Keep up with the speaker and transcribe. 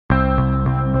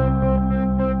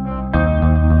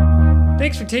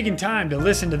Thanks for taking time to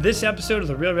listen to this episode of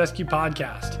the Real Rescue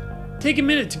Podcast. Take a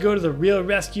minute to go to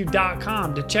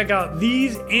therealrescue.com to check out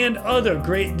these and other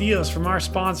great deals from our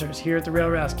sponsors here at the Real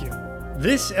Rescue.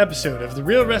 This episode of the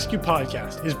Real Rescue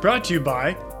Podcast is brought to you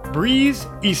by Breeze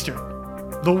Eastern,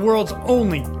 the world's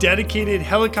only dedicated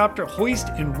helicopter hoist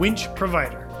and winch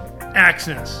provider.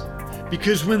 Axness,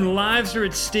 because when lives are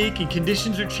at stake and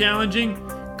conditions are challenging,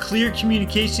 clear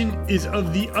communication is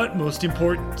of the utmost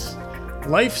importance.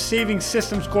 Life Saving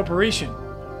Systems Corporation.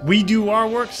 We do our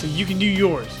work so you can do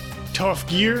yours. Tough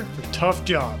gear for tough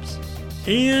jobs.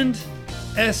 And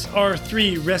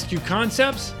SR3 Rescue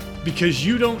Concepts, because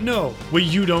you don't know what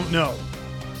you don't know.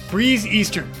 Breeze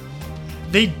Eastern.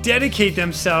 They dedicate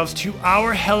themselves to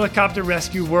our helicopter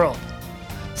rescue world.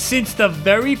 Since the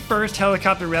very first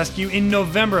helicopter rescue in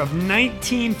November of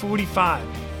 1945,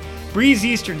 Breeze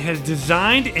Eastern has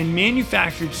designed and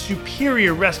manufactured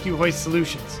superior rescue hoist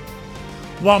solutions.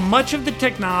 While much of the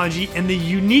technology and the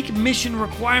unique mission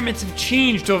requirements have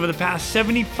changed over the past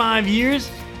 75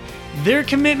 years, their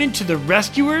commitment to the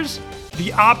rescuers,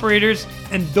 the operators,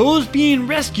 and those being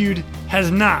rescued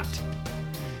has not.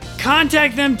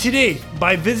 Contact them today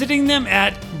by visiting them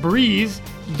at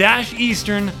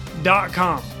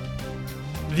breeze-eastern.com.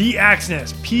 The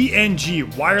Axness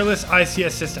PNG wireless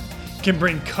ICS system can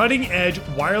bring cutting-edge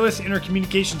wireless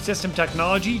intercommunication system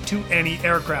technology to any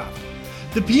aircraft.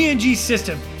 The PNG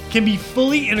system can be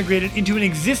fully integrated into an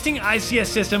existing ICS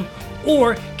system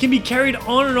or can be carried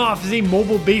on and off as a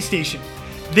mobile base station.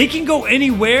 They can go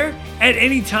anywhere at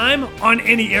any time on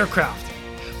any aircraft.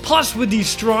 Plus, with the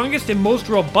strongest and most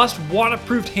robust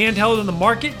waterproof handheld on the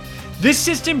market, this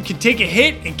system can take a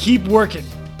hit and keep working.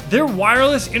 Their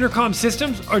wireless intercom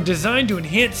systems are designed to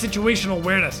enhance situational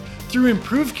awareness through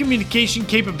improved communication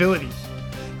capability.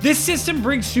 This system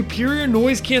brings superior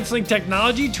noise canceling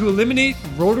technology to eliminate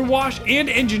rotor wash and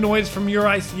engine noise from your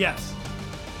ICS.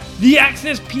 The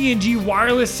Axness PNG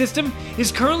wireless system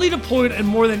is currently deployed in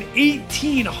more than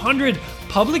 1,800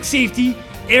 public safety,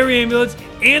 air ambulance,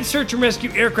 and search and rescue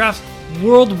aircrafts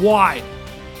worldwide.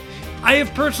 I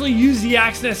have personally used the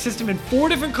Axness system in 4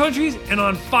 different countries and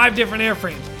on 5 different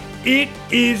airframes. It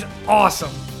is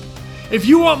awesome. If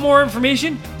you want more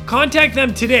information, contact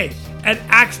them today at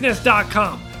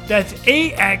axness.com. That's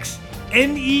AXNES.com.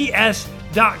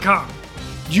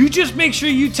 You just make sure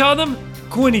you tell them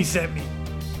Quinny sent me.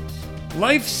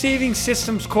 Life Saving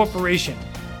Systems Corporation.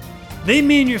 They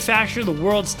manufacture the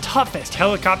world's toughest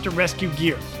helicopter rescue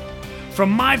gear. From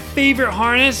my favorite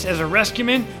harness as a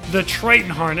rescueman, the Triton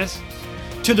harness,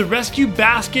 to the rescue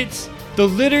baskets, the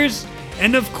litters,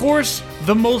 and of course,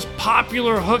 the most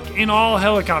popular hook in all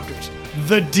helicopters,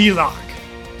 the D-Lock.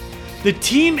 The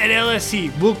team at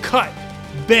LSC will cut,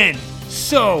 bend,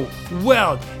 sew,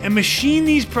 weld, and machine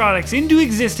these products into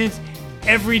existence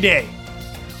every day.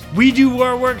 We do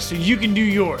our work so you can do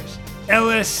yours.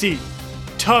 LSC.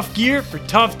 Tough gear for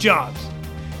tough jobs.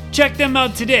 Check them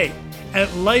out today at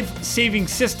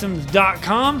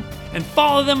lifesavingsystems.com and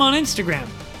follow them on Instagram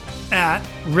at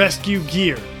Rescue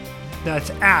Gear. That's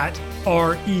at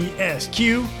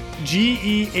RESQGEAR.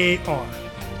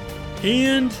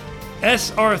 And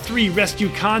SR3 Rescue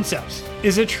Concepts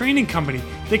is a training company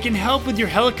that can help with your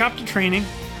helicopter training,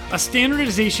 a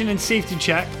standardization and safety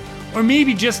check, or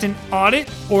maybe just an audit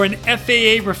or an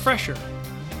FAA refresher.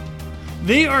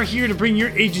 They are here to bring your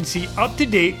agency up to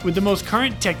date with the most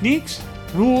current techniques,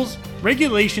 rules,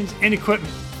 regulations, and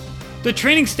equipment. The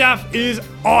training staff is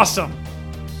awesome.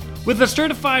 With the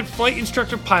certified flight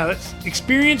instructor pilots,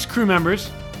 experienced crew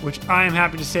members, which I am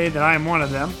happy to say that I am one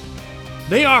of them,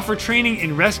 they offer training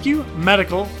in rescue,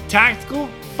 medical, tactical,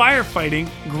 firefighting,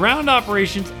 ground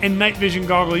operations, and night vision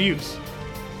goggle use.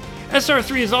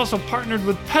 SR3 is also partnered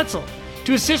with Petzl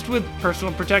to assist with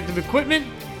personal protective equipment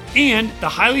and the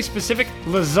highly specific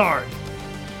Lazard.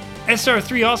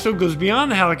 SR3 also goes beyond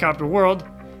the helicopter world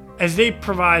as they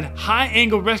provide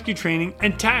high-angle rescue training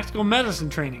and tactical medicine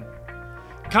training.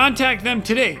 Contact them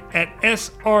today at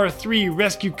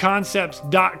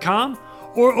sr3rescueconcepts.com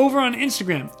or over on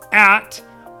Instagram at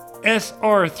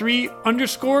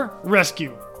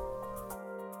sr3_rescue.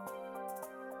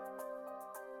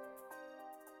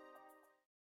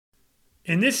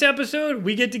 In this episode,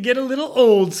 we get a little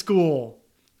old school.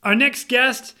 Our next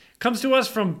guest comes to us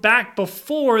from back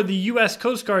before the U.S.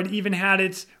 Coast Guard even had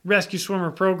its rescue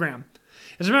swimmer program.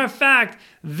 As a matter of fact,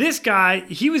 this guy,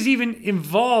 he was even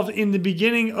involved in the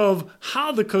beginning of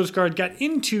how the Coast Guard got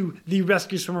into the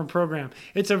rescue swimmer program.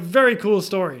 It's a very cool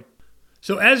story.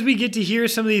 So as we get to hear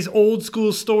some of these old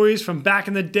school stories from back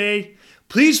in the day,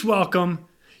 please welcome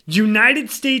United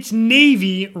States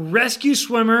Navy rescue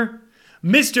swimmer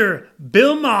Mr.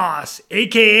 Bill Moss,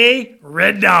 aka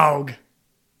Red Dogg.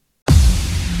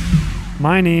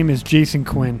 My name is Jason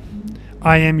Quinn.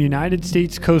 I am United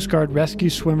States Coast Guard Rescue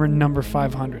Swimmer number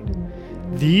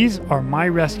 500. These are my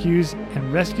rescues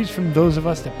and rescues from those of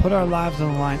us that put our lives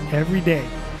on the line every day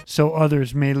so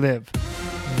others may live.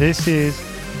 This is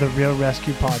the Real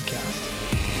Rescue Podcast.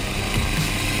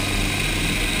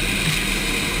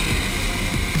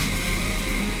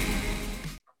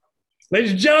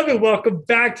 Ladies and gentlemen, welcome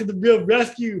back to the Real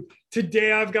Rescue.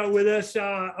 Today I've got with us,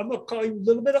 I'm going to call you a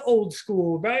little bit of old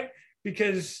school, right?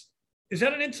 Because, is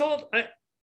that an insult? I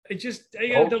got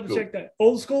to double check that.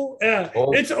 Old school? Yeah,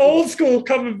 it's old school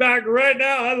coming back right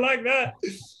now. I like that.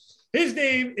 His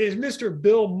name is Mr.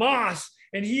 Bill Moss,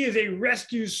 and he is a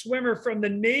rescue swimmer from the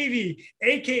Navy,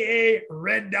 aka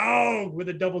Red Dogg with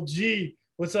a double G.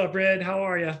 What's up, Red? How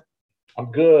are you?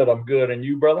 I'm good. And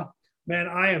you, brother? Man,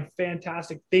 I am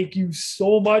fantastic. Thank you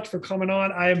so much for coming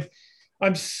on.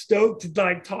 I'm stoked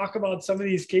to talk about some of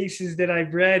these cases that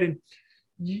I've read, and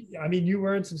you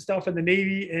learned some stuff in the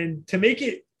Navy, and to make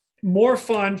it more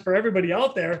fun for everybody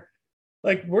out there,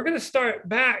 we're going to start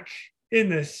back in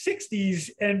the 60s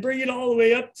and bring it all the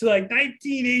way up to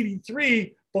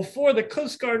 1983 before the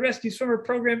Coast Guard Rescue Swimmer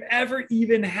program ever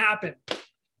even happened.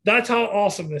 That's how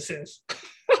awesome this is.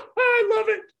 I love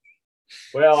it.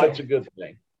 Well, it's a good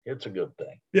thing. It's a good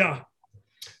thing. Yeah.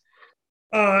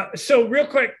 So real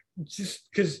quick, just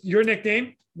because your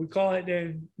nickname, we call it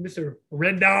Mr.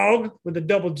 Red Dogg with a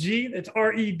double G. That's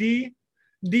REDDOGG.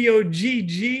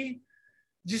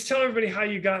 Just tell everybody how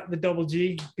you got the double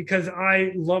G, because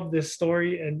I love this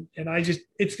story, and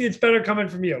it's better coming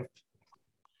from you.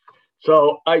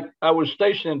 So I was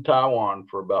stationed in Taiwan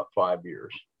for about 5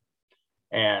 years.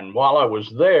 And while I was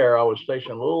there, I was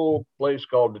stationed in a little place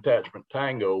called Detachment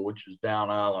Tango, which is down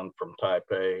island from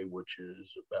Taipei, which is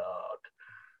about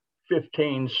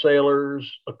 15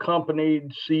 sailors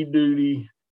accompanied, sea duty.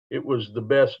 It was the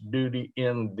best duty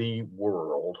in the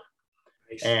world.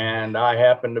 Nice. And I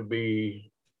happened to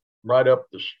be right up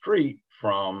the street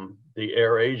from the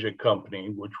Air Asia Company,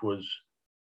 which was,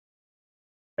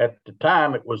 at the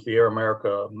time, it was the Air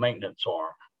America maintenance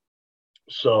arm.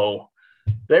 So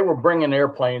they were bringing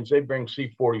airplanes. They bring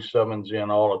C-47s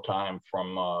in all the time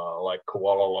from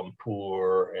Kuala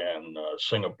Lumpur and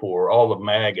Singapore, all the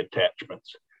MAG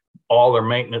attachments. All their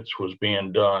maintenance was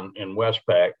being done in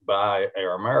Westpac by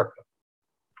Air America.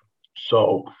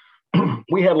 So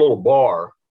we had a little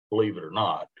bar, believe it or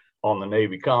not, on the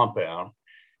Navy compound.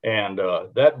 And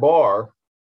that bar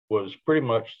was pretty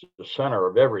much the center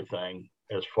of everything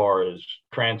as far as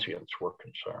transients were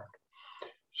concerned.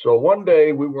 So one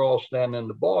day we were all standing in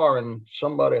the bar and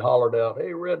somebody hollered out,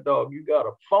 "Hey, Red Dogg, you got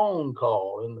a phone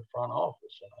call in the front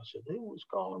office." And I said, "Who was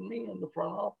calling me in the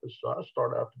front office?" So I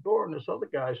start out the door and this other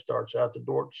guy starts out the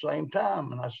door at the same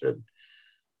time. And I said,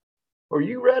 "Are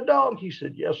you Red Dogg?" He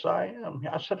said, "Yes, I am."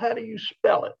 I said, "How do you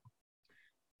spell it?"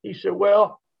 He said,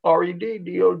 "Well,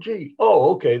 REDDOG.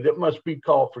 "Oh, okay, that must be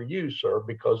called for you, sir,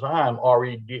 because I'm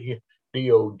REDDOGG.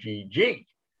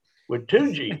 With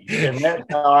 2 G's. And that's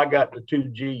how I got the 2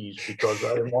 G's, because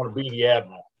I didn't want to be the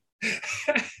admiral.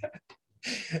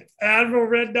 Admiral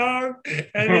Red Dogg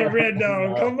and then Red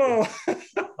Dogg. Come on.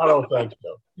 I don't think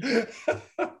so.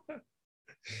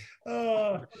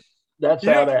 That's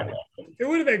how that happened. It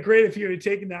would have been great if you had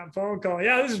taken that phone call.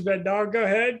 "Yeah, this is Red Dogg. Go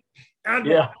ahead."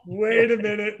 Admiral, yeah. Wait a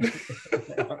minute.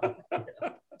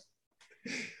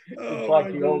 It's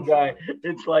like the old guy.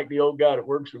 It's like the old guy that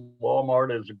works at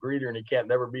Walmart as a greeter and he can't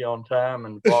never be on time.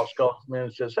 And the boss calls him in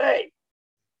and says, "Hey,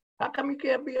 how come you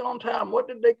can't be on time? What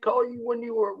did they call you when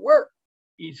you were at work?"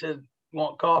 He said,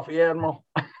 "Want coffee, Admiral?"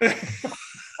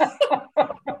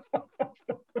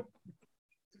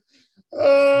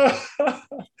 Oh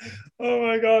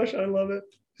my gosh, I love it.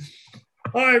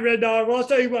 All right, Red Dogg. Well, I'll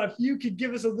tell you what, if you could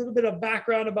give us a little bit of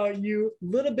background about you, a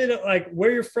little bit of where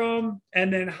you're from,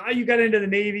 and then how you got into the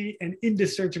Navy and into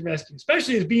search and rescue,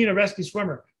 especially as being a rescue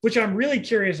swimmer, which I'm really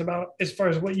curious about as far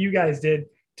as what you guys did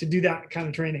to do that kind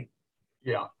of training.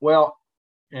 Yeah. Well,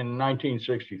 in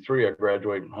 1963, I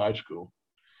graduated from high school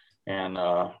and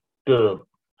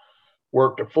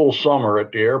worked a full summer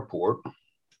at the airport.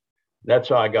 That's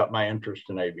how I got my interest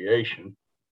in aviation.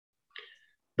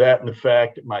 That and the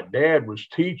fact that my dad was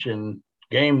teaching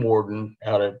game warden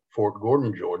out at Fort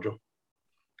Gordon, Georgia.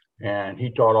 And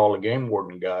he taught all the game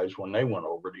warden guys when they went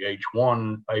over the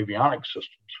H-1 avionics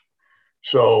systems.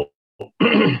 So,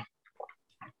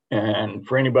 and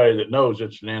for anybody that knows,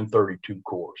 it's an N-32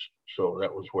 course. So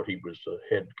that was what he was the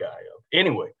head guy of.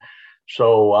 Anyway,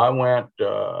 so I went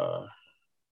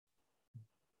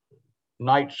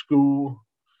night school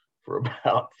for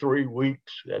about 3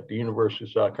 weeks at the University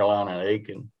of South Carolina in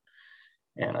Aiken.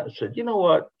 And I said, you know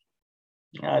what?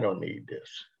 I don't need this.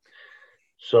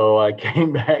 So I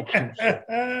came back and said,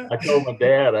 I told my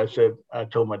dad, I said,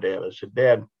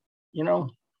 Dad, you know,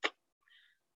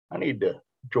 I need to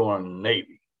join the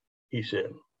Navy. He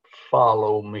said,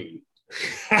 follow me.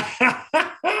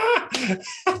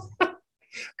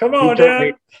 Come on,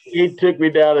 Dad. He took me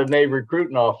down to the Navy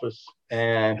recruiting office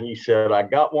and he said, I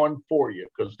got one for you,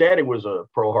 because Daddy was a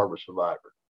Pearl Harbor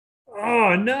survivor.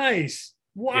 Oh, nice.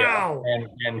 Wow. Yeah.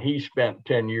 And he spent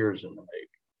 10 years in the Navy.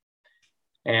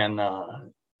 And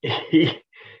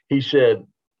he said,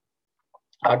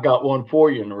 I got one for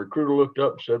you. And the recruiter looked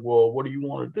up and said, well, what do you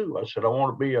want to do? I said, I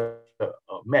want to be a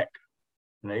mech,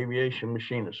 an aviation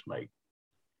machinist mate.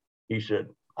 He said,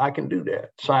 I can do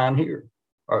that. Sign here.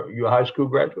 Are you a high school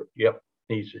graduate? Yep.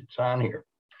 He said, sign here.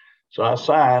 So I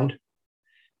signed.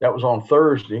 That was on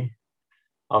Thursday,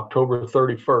 October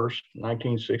 31st,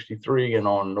 1963. And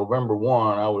on November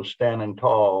 1, I was standing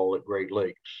tall at Great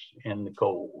Lakes in the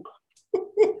cold.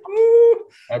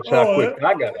 That's how quick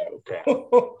I got out of town.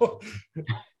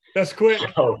 That's quick.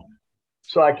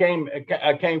 So I came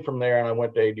from there and I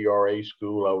went to ADRA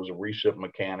school. I was a recip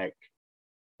mechanic.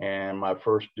 And my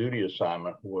first duty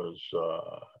assignment was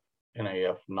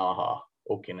NAF Naha,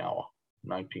 Okinawa,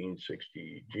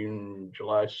 1960,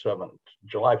 July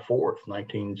 4th,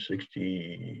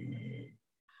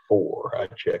 1964, I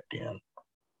checked in.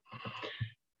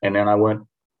 And then I went,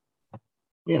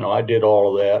 I did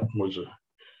all of that,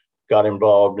 got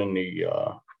involved in the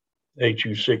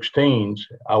HU-16s.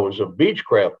 I was a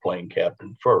Beechcraft plane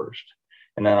captain first,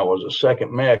 and then I was a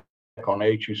second mech on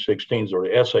HU-16s, or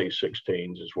the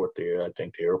SA-16s is what I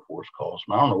think the Air Force calls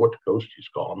them. I don't know what the Coasties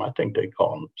call them. I think they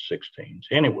call them 16s.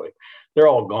 Anyway, they're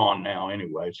all gone now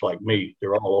anyway. It's like me.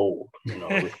 They're all old,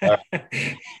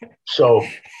 So,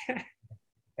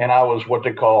 and I was what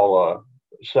they call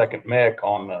second mech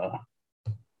on the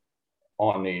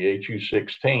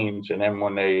HU-16s. And then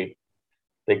when they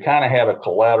kind of had a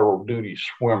collateral duty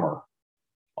swimmer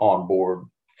on board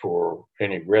for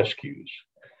any rescues.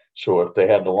 So if they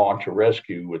had to launch a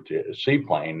rescue with the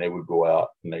seaplane, they would go out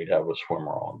and they'd have a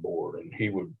swimmer on board. And he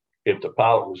would, if the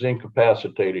pilot was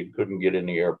incapacitated, couldn't get in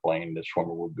the airplane, the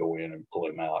swimmer would go in and pull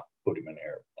him out, put him in the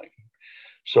airplane.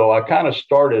 So I kind of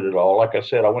started it all. Like I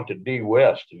said, I went to D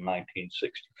West in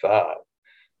 1965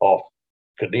 off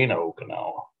Kadena,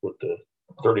 Okinawa with the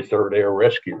 33rd Air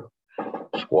Rescue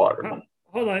Squadron.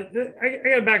 Hold on. I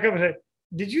got to back up a second.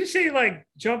 Did you say like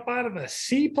jump out of a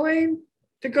seaplane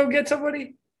to go get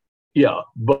somebody? Yeah,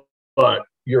 but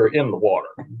you're in the water.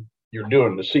 You're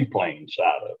doing the seaplane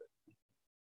side of it.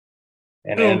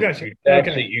 And then gotcha.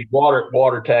 you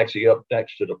water taxi up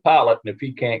next to the pilot, and if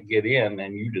he can't get in,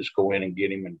 then you just go in and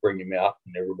get him and bring him out,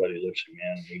 and everybody lifts him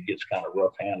in. And he gets kind of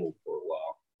rough handled for a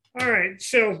while. All right,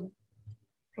 so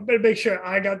I better make sure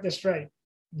I got this right.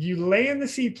 You lay in the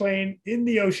seaplane in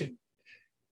the ocean,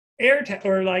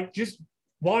 or like just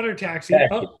water taxi,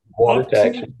 right.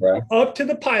 Up to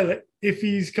the pilot. If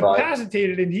he's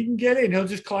capacitated and he can get in, he'll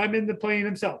just climb in the plane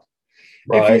himself.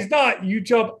 Right. If he's not, you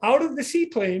jump out of the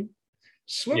seaplane,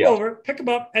 swim over, pick him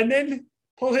up, and then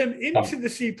pull him into the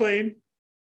seaplane,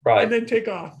 and then take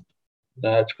off.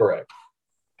 That's correct.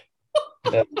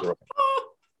 That's correct.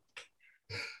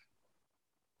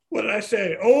 What did I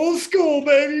say? Old school,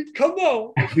 baby. Come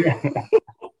on.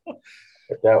 But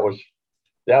that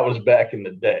was back in the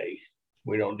day.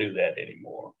 We don't do that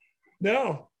anymore.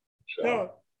 No.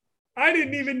 I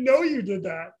didn't even know you did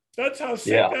that. That's how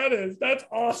sick that is. That's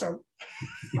awesome.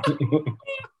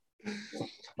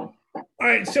 All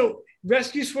right. So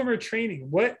rescue swimmer training.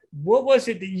 What was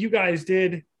it that you guys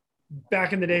did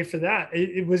back in the day for that?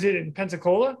 Was it in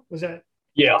Pensacola? Was that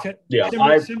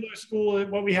similar school to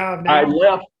what we have now?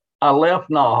 I left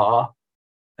Naha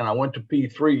and I went to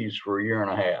P3s for a year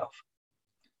and a half.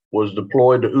 Was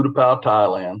deployed to Utapao,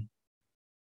 Thailand,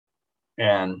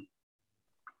 and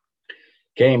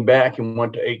came back and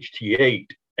went to HT8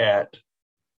 at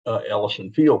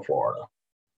Ellison Field, Florida.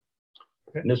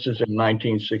 Okay. And this is in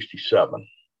 1967.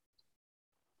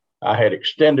 I had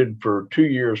extended for 2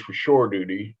 years for shore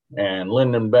duty, and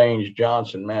Lyndon Baines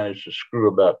Johnson managed to screw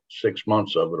about 6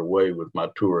 months of it away with my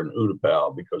tour in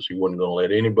Utapao because he wasn't going to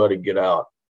let anybody get out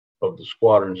of the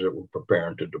squadrons that were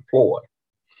preparing to deploy.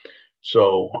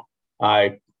 So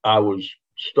I was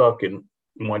stuck and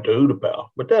went to Utapao,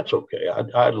 but that's okay.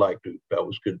 I liked Utapao. It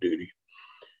was good duty.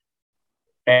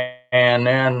 And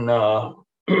then, of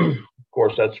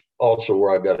course, that's also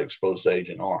where I got exposed to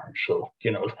Agent Orange. So,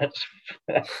 that's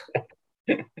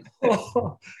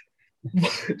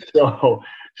so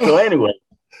anyway,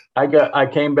 I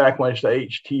came back when it's the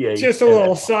HT8. Just a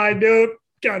little side note.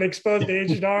 Got exposed to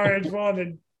Agent Orange one,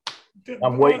 and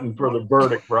I'm waiting for the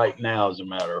verdict right now. As a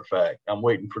matter of fact, I'm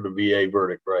waiting for the VA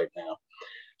verdict right now.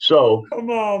 So come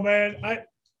on, man.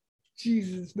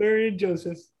 Jesus, Mary and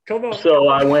Joseph. Come on. So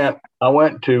I went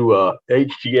to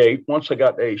HT8. Once I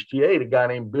got to HT8, a guy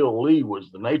named Bill Lee was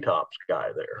the NATOPS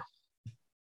guy there.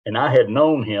 And I had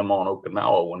known him on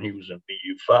Okinawa when he was in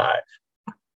BU5.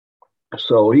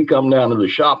 So he come down to the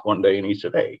shop one day and he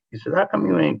said, hey, how come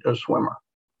you ain't a swimmer?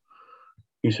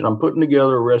 He said, I'm putting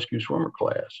together a rescue swimmer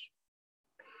class.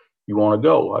 You want to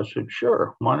go? I said,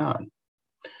 sure, why not?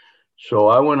 So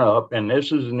I went up, and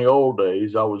this is in the old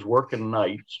days. I was working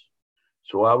nights.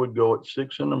 So I would go at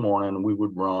 6 a.m. and we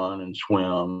would run and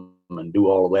swim and do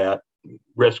all of that,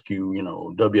 rescue,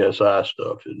 WSI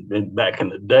stuff. And back in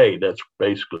the day, that's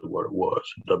basically what it was,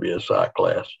 WSI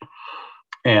class.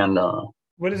 And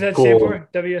what does that stand for,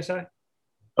 WSI?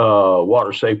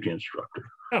 Water safety instructor.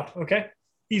 Oh, okay.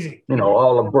 Easy.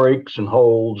 All the breaks and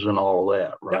holds and all of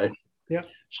that, right? Yeah.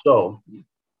 So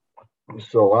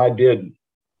I did,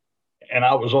 and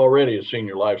I was already a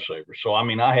senior lifesaver. So,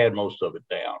 I had most of it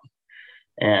down.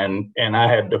 And I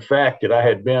had the fact that I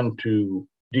had been to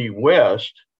D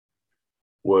West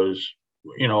was,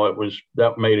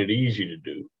 that made it easy to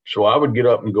do. So I would get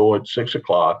up and go at 6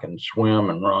 o'clock and swim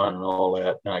and run and all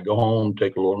that. And I'd go home,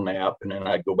 take a little nap, and then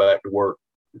I'd go back to work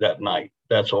that night.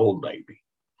 That's old Navy.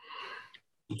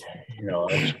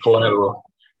 It's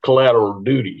collateral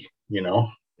duty,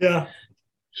 Yeah.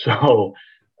 So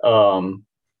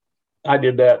I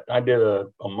did that. I did a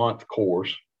month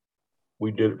course.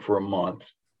 We did it for a month.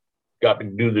 Got to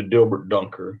do the Dilbert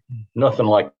Dunker. Nothing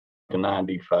like the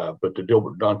 95, but the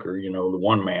Dilbert Dunker, the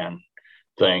one-man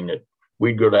thing that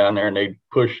we'd go down there and they'd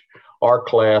push our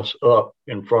class up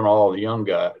in front of all the young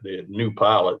guys, the new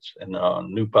pilots,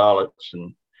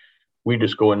 and we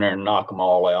just go in there and knock them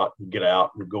all out and get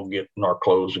out and go get in our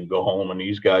clothes and go home. And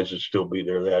these guys would still be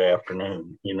there that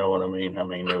afternoon. You know what I mean?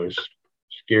 It was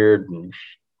scared and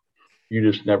you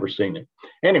just never seen it.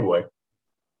 Anyway,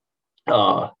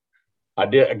 I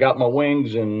got my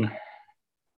wings in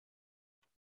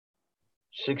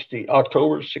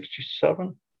October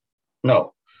 67.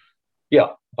 No. Yeah.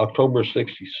 October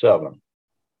 67,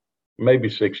 maybe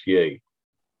 68.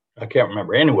 I can't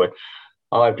remember. Anyway,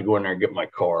 I'll have to go in there and get my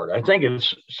card. I think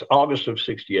it's August of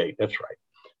 68. That's right.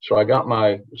 So I got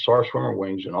my SAR swimmer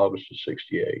wings in August of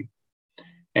 68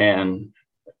 and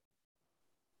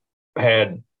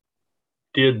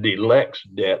did the Lex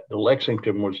deck. The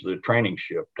Lexington was the training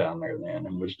ship down there then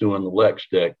and was doing the Lex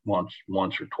deck once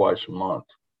or twice a month.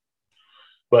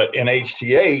 But in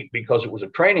HT8, because it was a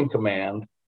training command,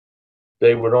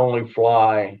 they would only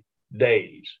fly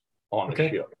days on the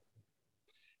ship.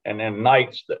 And then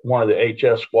nights, that one of the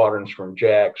HS squadrons from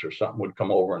Jax or something would come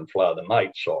over and fly the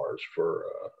night SARs for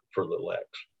the Lex.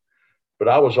 But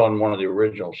I was on one of the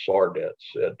original SAR-dets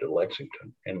at the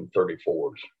Lexington in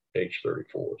 34s,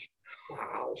 H-34s.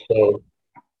 Wow. So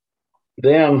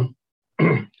then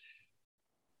I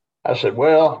said,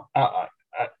 well,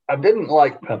 I didn't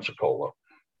like Pensacola.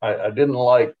 I didn't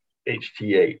like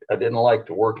HT8. I didn't like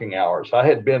the working hours. I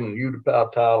had been in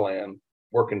Utapao, Thailand,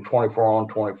 working 24 on,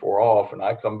 24 off, and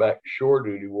I come back to shore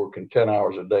duty working 10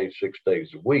 hours a day, 6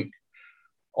 days a week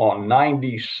on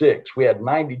 96. We had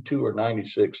 92 or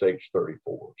 96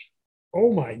 H-34s.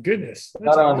 Oh my goodness. I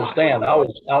don't understand. I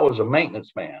was a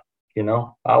maintenance man,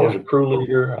 I was a crew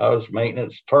leader. I was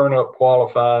maintenance, turn up,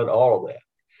 qualified, all of that.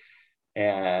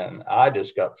 And I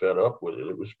just got fed up with it.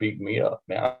 It was beating me up,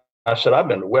 man. I said, I've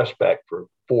been to Westpac for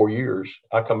 4 years.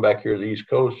 I come back here to the East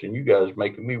Coast and you guys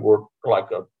making me work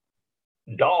like a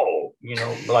dog,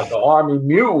 like an army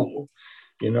mule,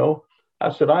 I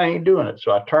said, I ain't doing it.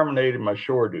 So I terminated my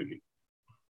shore duty.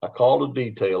 I called a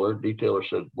detailer. Detailer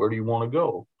said, where do you want to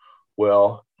go?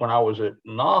 Well, when I was at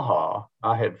Naha,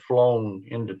 I had flown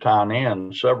into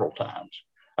Tainan several times.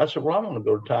 I said, well, I want to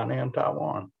go to Tainan,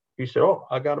 Taiwan. He said, oh,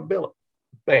 I got a billet.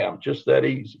 Bam, just that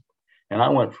easy. And I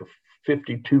went for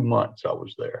 52 months. I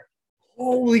was there.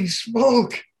 Holy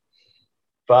smoke.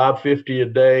 $550 a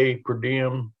day per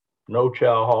diem, no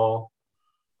chow hall,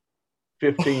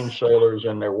 15 sailors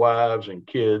and their wives and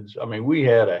kids. We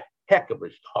had a heck of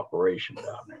an operation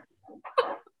down there.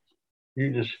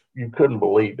 You couldn't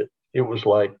believe it. It was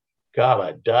like, God,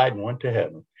 I died and went to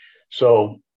heaven.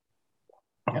 So,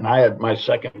 and I had my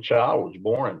second child was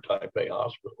born in Taipei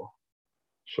Hospital.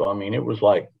 So, it was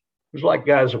like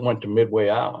guys that went to Midway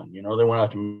Island, they went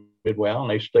out to Midway Island,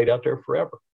 they stayed out there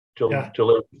forever till they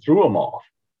threw them off.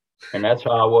 And that's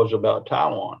how I was about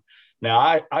Taiwan. Now,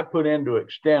 I put in to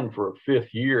extend for a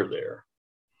 5th year there.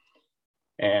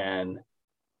 And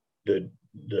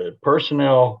the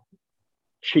personnel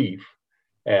chief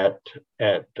at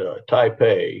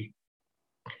Taipei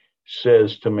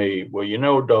says to me, well, you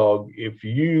know, Dogg, if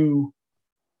you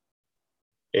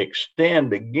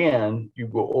extend again, you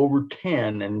go over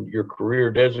 10 and your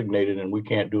career designated, and we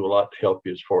can't do a lot to help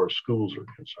you as far as schools are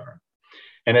concerned.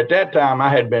 And at that time, I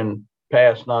had been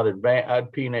passed, not advanced.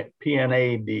 I'd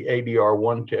PNA'd the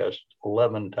ADR1 test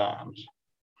 11 times.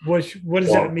 What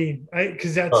does that mean?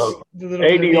 Because that's a little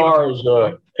ADR is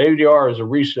ADR is a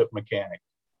recip mechanic.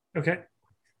 Okay.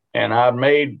 And I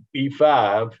made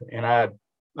E5, and I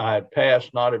had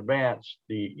passed, not advanced,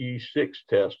 the E6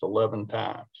 test 11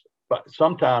 times, but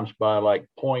sometimes by like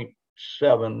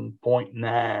 0.7,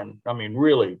 0.9. I mean,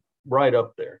 really right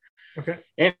up there. Okay.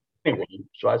 Anyway,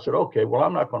 so I said, okay, well,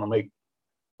 I'm not going to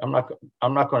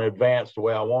advance the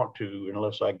way I want to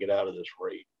unless I get out of this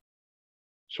rate.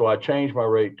 So I changed my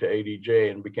rate to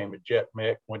ADJ and became a jet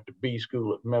mech, went to B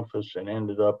school at Memphis, and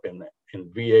ended up in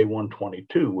VA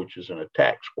 122, which is an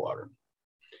attack squadron.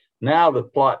 Now the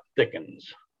plot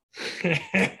thickens.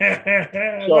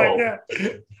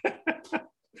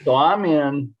 So I'm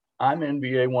in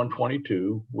VA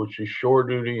 122, which is shore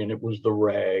duty, and it was the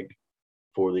RAG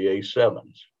for the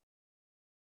A7s.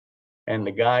 And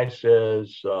the guy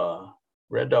says,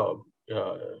 Red Dogg,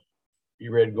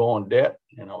 you ready to go on debt?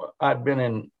 You know, I'd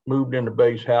moved into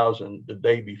base housing the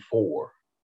day before.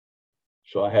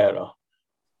 So I had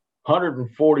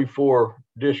 144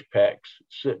 dish packs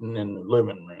sitting in the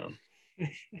living room.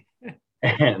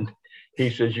 And he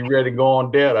says, you ready to go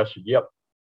on debt? I said, yep.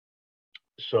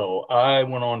 So I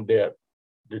went on debt,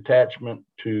 detachment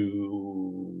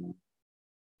to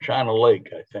China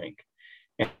Lake, I think.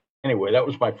 And anyway, that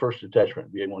was my first detachment,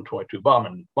 VA 122,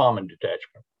 bombing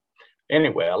detachment.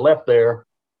 Anyway, I left there,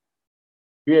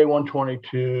 VA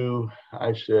 122.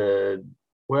 I said,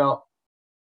 well,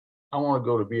 I want to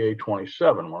go to VA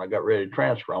 27. When I got ready to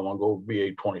transfer, I want to go to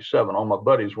VA 27. All my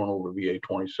buddies went over to VA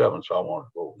 27, so I wanted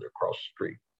to go over there across the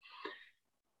street.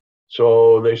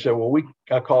 So they said, well,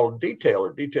 I called a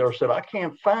detailer. Detailer said, I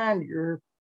can't find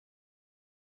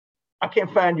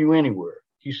you anywhere.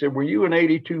 He said, were you an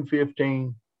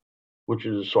 8215, which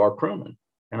is a SAR crewman?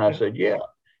 And I said, yeah.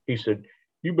 He said,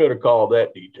 you better call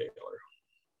that detailer.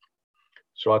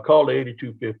 So I called the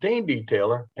 8215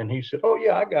 detailer, and he said, oh,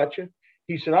 yeah, I got you.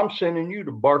 He said, I'm sending you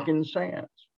to Barking Sands.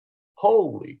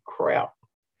 Holy crap.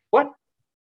 What?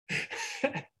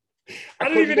 I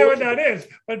don't even know what that is,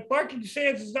 but Barking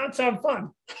Sands does not sound fun.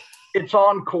 It's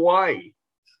on Kauai.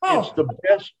 Oh. It's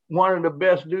one of the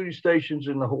best duty stations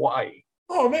in Hawaii.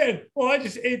 Oh, man. Well, I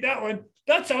just ate that one.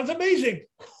 That sounds amazing.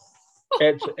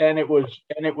 It's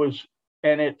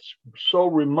so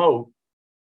remote.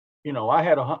 You know,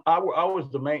 I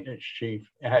was the maintenance chief.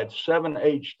 I had 7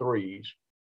 H3s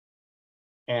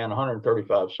and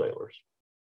 135 sailors.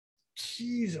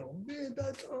 Jeez, oh man,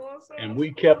 that's awesome. And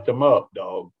we kept them up,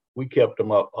 Dogg. We kept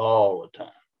them up all the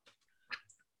time.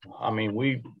 I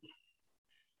mean,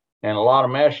 and a lot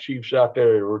of mass chiefs out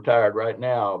there that are retired right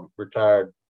now,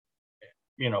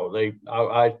 you know,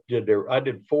 I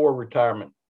did 4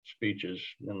 retirement speeches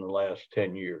in the last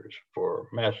 10 years for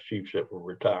mass chiefs that were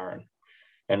retiring.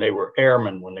 And they were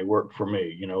airmen when they worked for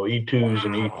me, you know, E2s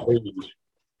and E3s.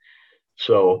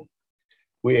 So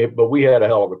we had a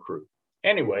hell of a crew.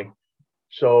 Anyway,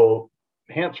 so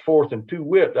henceforth in 2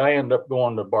 whipped, I ended up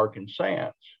going to Barking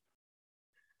Sands.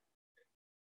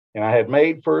 And I had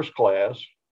made first class.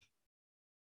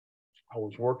 I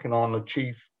was working on the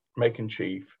chief, making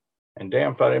chief. And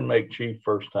damn if I didn't make chief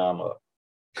first time up.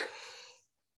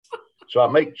 So I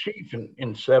make chief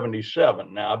in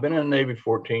 77. Now, I've been in the Navy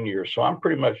 14 years, so I'm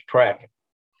pretty much tracking.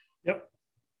 Yep.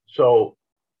 So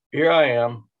here I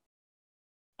am.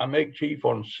 I make chief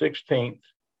on the 16th,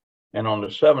 and on the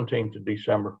 17th of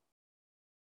December,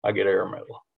 I get air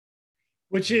medal.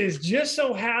 Which is just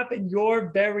so happened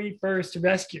your very first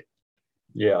rescue.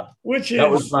 Yeah.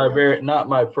 That was not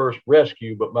my first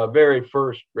rescue, but my very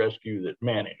first rescue that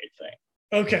meant anything.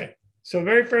 Okay. So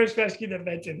very first rescue that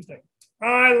meant anything. Oh,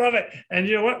 I love it. And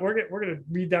you know what? We're going to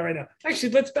read that right now.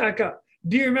 Actually, let's back up.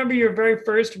 Do you remember your very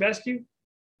first rescue?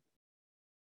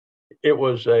 It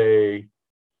was a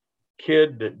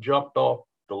kid that jumped off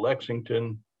the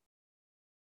Lexington.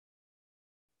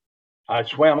 I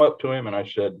swam up to him and I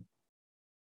said,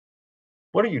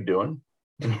 what are you doing?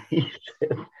 And he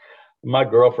said, my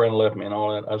girlfriend left me and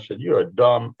all that. I said, you're a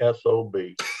dumb SOB.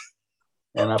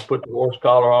 And I put the horse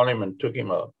collar on him and took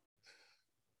him up.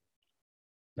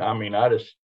 I mean,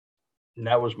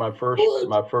 that was my first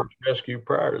rescue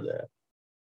prior to that.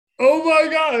 Oh my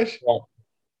gosh. Well,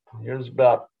 it was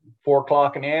about 4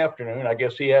 o'clock in the afternoon. I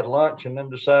guess he had lunch and then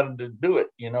decided to do it,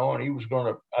 and he was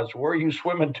going to, I said, where are you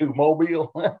swimming to,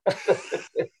 Mobile?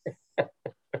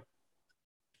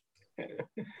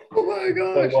 Oh my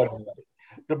gosh.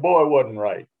 The boy wasn't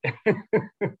right.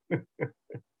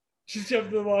 She jumped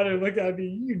in the water and looked at me,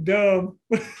 you dumb.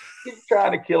 He's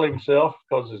trying to kill himself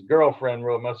because his girlfriend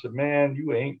wrote him. I said, man,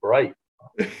 you ain't right.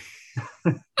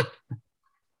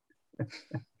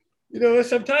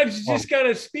 Sometimes you just got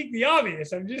to speak the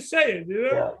obvious. I'm just saying,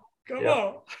 Yeah, come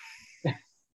on.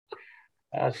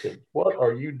 I said, what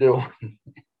are you doing?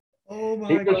 Oh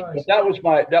my gosh. That was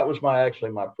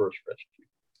actually my first rescue.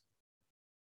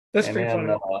 That's pretty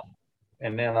funny.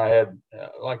 And then I had,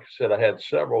 like I said, I had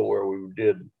several where we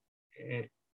did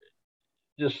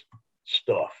just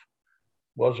stuff.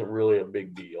 Wasn't really a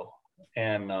big deal.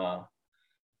 And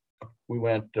we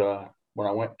went, when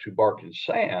I went to Barking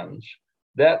Sands,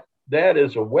 that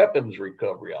is a weapons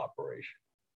recovery operation.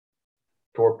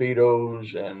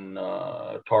 Torpedoes and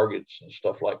targets and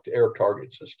stuff like the air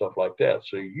targets and stuff like that.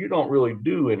 So you don't really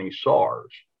do any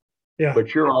SARs,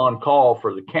 but you're on call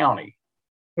for the county.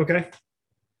 Okay.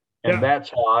 And that's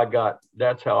how I got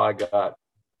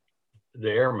the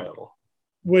air medal.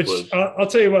 Which I'll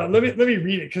tell you what, let me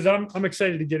read it because I'm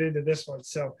excited to get into this one.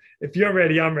 So if you're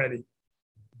ready, I'm ready.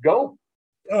 Go.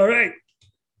 All right.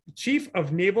 Chief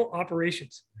of Naval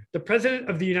Operations. The President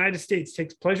of the United States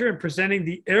takes pleasure in presenting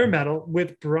the Air Medal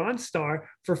with Bronze Star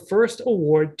for first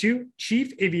award to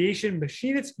Chief Aviation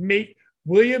Machinist Mate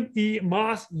William E.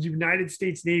 Moss, United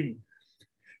States Navy,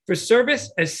 for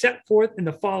service as set forth in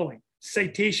the following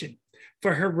citation.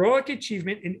 For heroic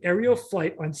achievement in aerial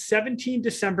flight on 17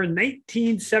 December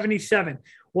 1977,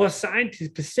 while assigned to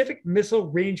Pacific Missile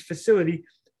Range Facility,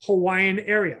 Hawaiian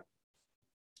area.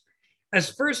 As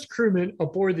first crewman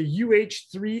aboard the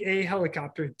UH-3A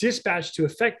helicopter dispatched to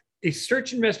effect a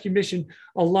search and rescue mission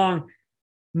along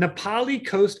Napali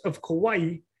coast of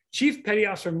Kauai, Chief Petty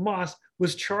Officer Moss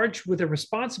was charged with the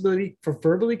responsibility for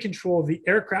verbally control of the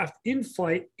aircraft in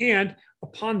flight and,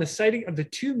 upon the sighting of the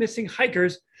 2 missing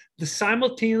hikers, the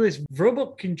simultaneous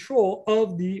verbal control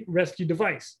of the rescue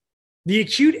device. The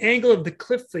acute angle of the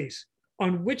cliff face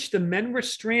on which the men were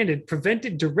stranded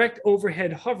prevented direct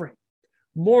overhead hovering.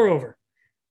 Moreover,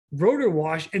 rotor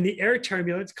wash and the air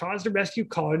turbulence caused the rescue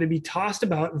caller to be tossed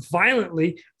about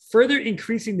violently, further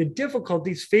increasing the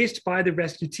difficulties faced by the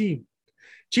rescue team.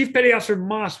 Chief Petty Officer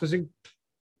Moss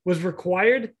was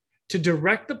required to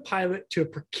direct the pilot to a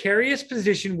precarious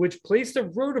position which placed the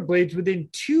rotor blades within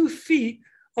 2 feet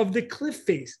of the cliff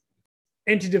face,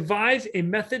 and to devise a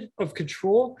method of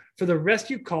control for the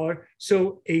rescue caller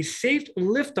so a safe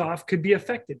liftoff could be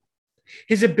effected.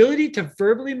 His ability to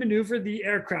verbally maneuver the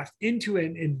aircraft into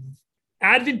an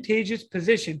advantageous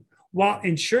position while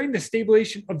ensuring the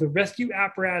stabilization of the rescue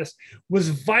apparatus was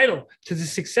vital to the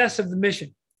success of the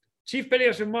mission. Chief Petty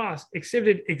Officer Moss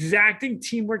exhibited exacting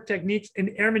teamwork techniques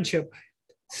and airmanship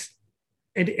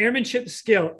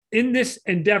skill in this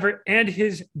endeavor, and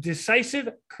his decisive,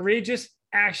 courageous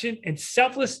action and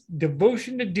selfless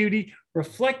devotion to duty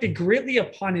reflected greatly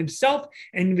upon himself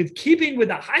and with keeping with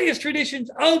the highest traditions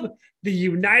of the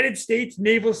United States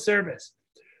Naval Service.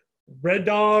 Red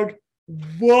Dog,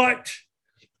 what?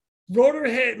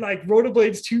 Rotor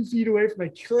blades 2 feet away from a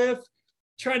cliff,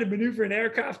 trying to maneuver an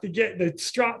aircraft to get the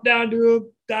strap down to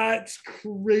him. That's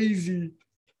crazy.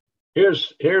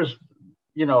 Here's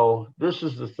this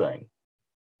is the thing.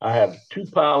 I have 2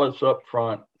 pilots up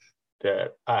front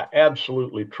that I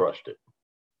absolutely trusted.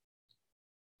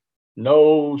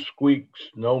 No squeaks,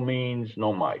 no means,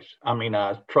 no mice. I mean,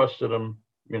 I trusted them.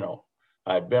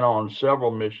 I'd been on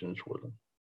several missions with them.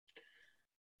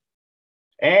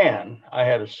 And I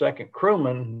had a second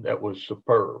crewman that was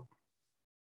superb.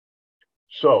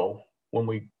 So when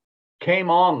we came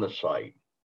on the site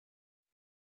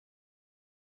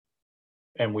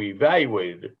and we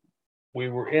evaluated it, we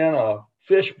were in a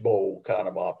fishbowl kind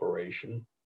of operation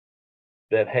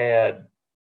that had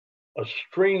a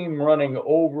stream running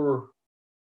over.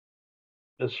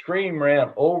 The stream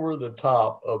ran over the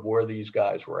top of where these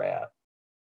guys were at.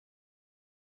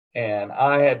 And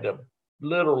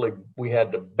we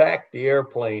had to back the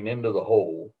airplane into the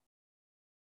hole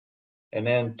and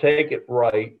then take it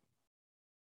right.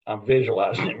 I'm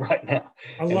visualizing it right now.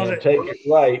 I love it. Take it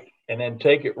right and then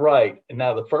take it right. And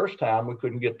now the first time we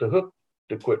couldn't get the hook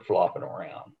to quit flopping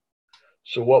around.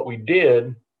 So what we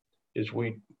did is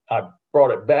I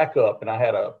brought it back up,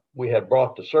 and we had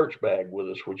brought the search bag with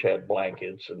us, which had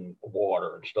blankets and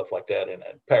water and stuff like that in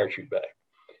a parachute bag.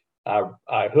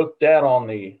 I hooked that on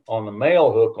the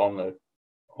male hook on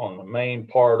the main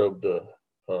part of the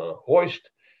hoist,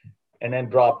 and then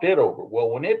dropped it over. Well,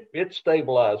 when it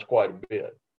stabilized quite a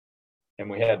bit, and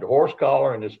we had the horse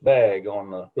collar and this bag on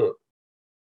the hook,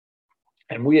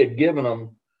 and we had given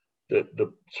them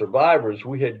the survivors,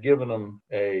 we had given them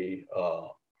a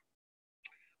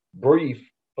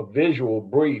visual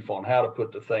brief on how to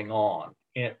put the thing on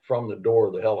from the door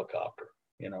of the helicopter,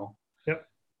 Yep.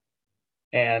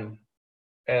 And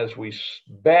as we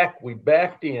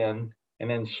backed in and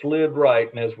then slid right.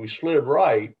 And as we slid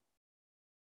right,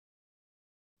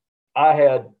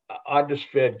 I just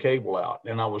fed cable out,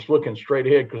 and I was looking straight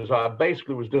ahead because I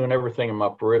basically was doing everything in my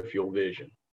peripheral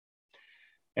vision.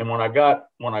 And when I got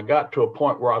to a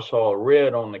point where I saw a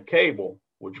red on the cable,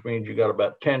 which means you got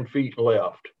about 10 feet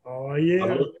left. Oh,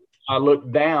 yeah. I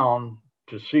looked down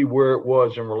to see where it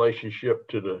was in relationship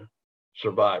to the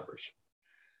survivors.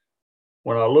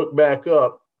 When I looked back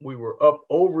up, we were up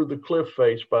over the cliff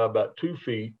face by about 2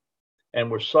 feet,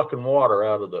 and we're sucking water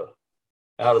out of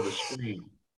the stream.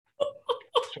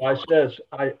 So I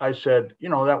said,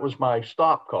 that was my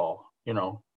stop call.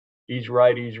 He's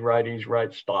right,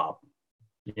 stop.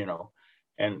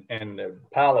 And the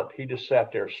pilot, he just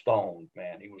sat there stoned,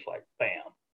 man. He was like,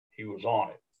 bam, he was on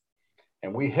it.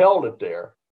 And we held it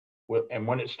there. And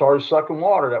when it started sucking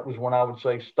water, that was when I would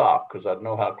say stop, because I'd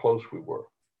know how close we were.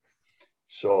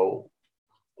 So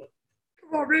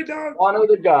come on, Red Dog. One of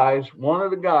the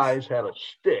guys had a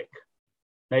stick.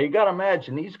 Now you got to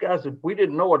imagine, these guys, we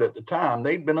didn't know it at the time,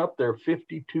 they'd been up there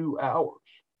 52 hours.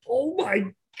 Oh my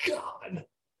God.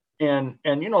 And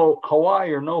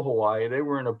Hawaii or no Hawaii, they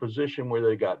were in a position where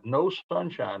they got no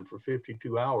sunshine for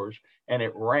 52 hours, and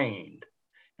it rained.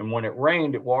 And when it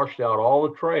rained, it washed out all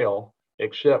the trail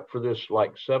except for this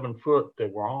like 7 foot they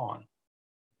were on.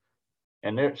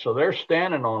 And they're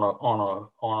standing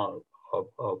on a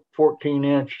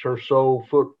 14-inch or so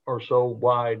foot or so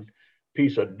wide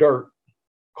piece of dirt,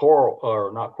 coral,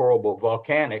 or not coral, but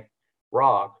volcanic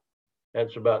rock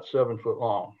that's about 7 foot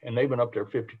long. And they've been up there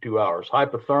 52 hours.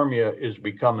 Hypothermia is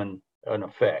becoming an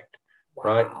effect, wow.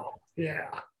 Right?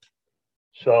 Yeah.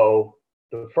 So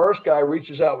the first guy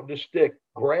reaches out with this stick,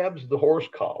 grabs the horse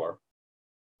collar,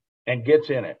 and gets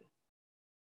in it.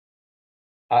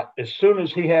 As soon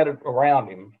as he had it around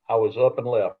him, I was up and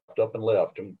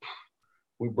left, and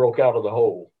we broke out of the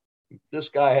hole. This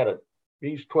guy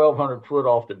he's 1,200 foot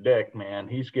off the deck, man.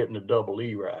 He's getting a double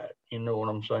E ride. You know what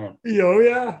I'm saying? Oh,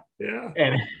 yeah. Yeah.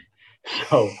 And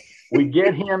so we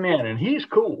get him in, and he's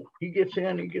cool. He gets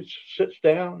in, sits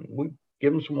down. We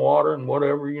give him some water and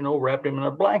whatever, wrapped him in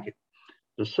a blanket.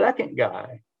 The second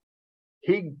guy,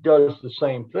 he does the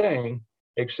same thing,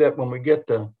 except when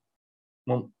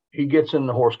he gets in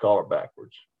the horse collar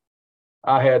backwards.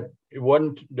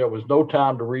 There was no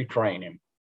time to retrain him.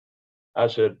 I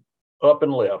said, up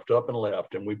and left.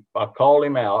 And I called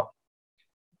him out.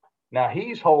 Now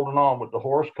he's holding on with the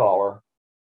horse collar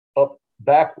up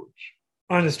backwards.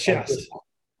 On his chest.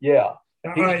 Yeah.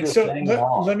 All right, so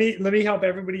let me help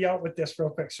everybody out with this real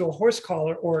quick. So a horse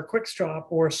collar or a quick strap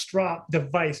or a strap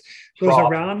device goes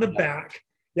around the back.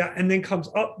 Yeah, and then comes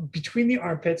up between the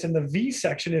armpits, and the V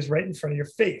section is right in front of your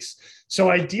face.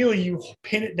 So ideally, you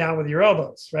pin it down with your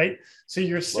elbows, right? So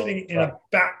you're sitting in a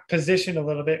back position a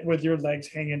little bit with your legs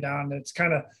hanging down. It's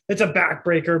a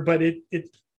backbreaker, but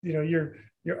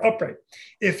you're upright.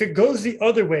 If it goes the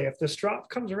other way, if the strap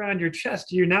comes around your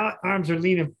chest, your now arms are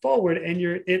leaning forward, and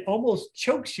it almost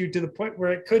chokes you to the point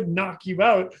where it could knock you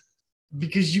out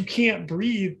because you can't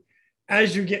breathe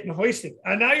as you're getting hoisted.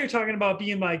 And now you're talking about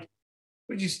being like,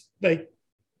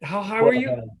 how high were you?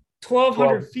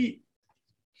 1,200 feet.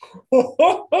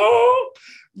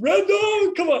 Red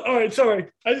Dog, come on. All right, sorry.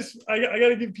 I got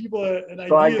to give people an idea.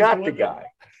 So I got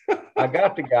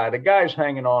the guy. The guy's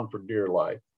hanging on for dear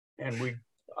life. And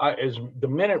the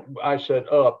minute I said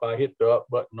up, I hit the up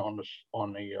button on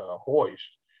the hoist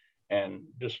and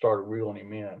just started reeling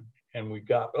him in. And we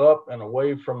got up and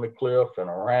away from the cliff and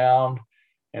around.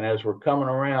 And as we're coming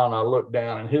around, I look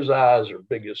down, and his eyes are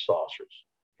big as saucers.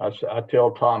 I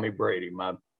tell Tommy Brady,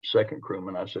 my second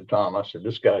crewman, I said, Tom,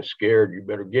 this guy's scared. You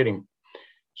better get him.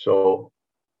 So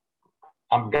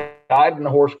I'm guiding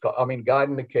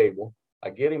the cable. I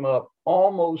get him up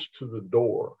almost to the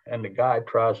door, and the guy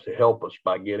tries to help us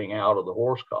by getting out of the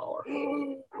horse collar.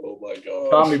 Oh my God.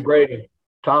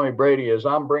 Tommy Brady, as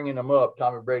I'm bringing him up,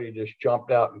 Tommy Brady just jumped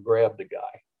out and grabbed the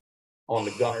guy on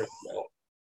the gunner's belt.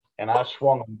 And I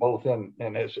swung them both in,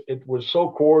 and it was so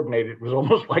coordinated. It was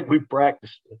almost like we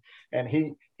practiced it.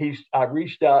 And I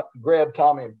reached out, grabbed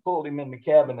Tommy, and pulled him in the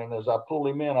cabin. And as I pulled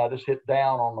him in, I just hit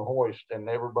down on the hoist, and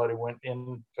everybody went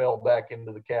in, fell back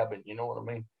into the cabin. You know what I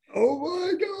mean? Oh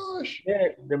my gosh! Yeah,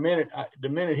 the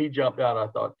minute he jumped out, I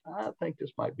thought, I think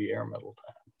this might be air medal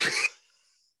time.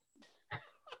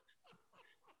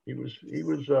 He was,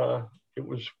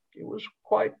 it was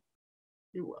quite,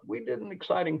 we did an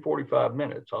exciting 45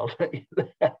 minutes. I'll tell you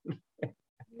that.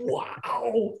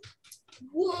 Wow.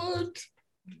 What?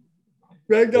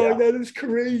 Rag Dog, Yeah. that is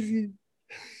crazy.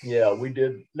 Yeah, we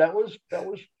did. That was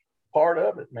part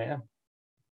of it, man.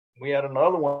 We had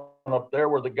another one up there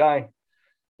where the guy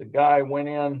went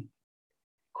in,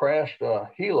 crashed a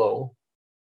helo,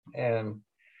 and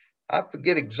I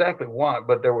forget exactly why,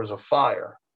 but there was a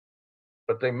fire.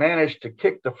 But they managed to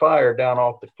kick the fire down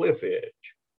off the cliff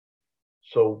edge.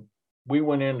 So we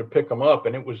went in to pick them up,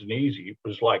 and it was an easy. It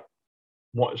was like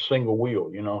one single wheel,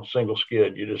 single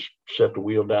skid. You just set the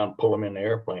wheel down, pull them in the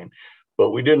airplane.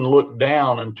 But we didn't look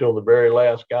down until the very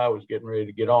last guy was getting ready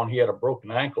to get on. He had a broken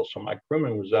ankle, so my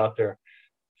crewman was out there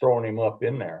throwing him up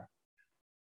in there.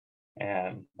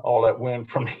 And all that wind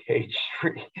from the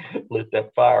H3 lit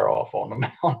that fire off on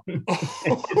the mountain.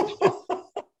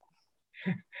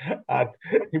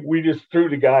 We just threw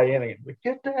the guy in and we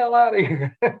get the hell out of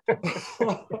here.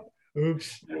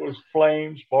 Oops. It was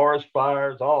flames, forest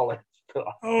fires, all that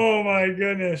stuff. Oh my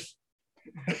goodness.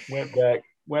 Went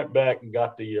back and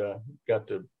got the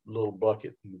little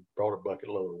bucket and brought a bucket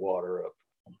load of water up.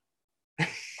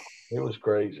 It was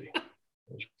crazy.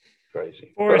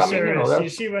 Crazy. Forest Service. You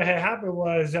see what had happened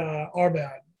was our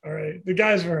bad. All right. The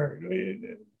guys were hurt.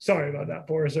 Sorry about that,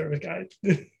 Forest Service guys.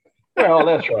 Well,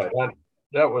 that's right.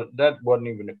 That wasn't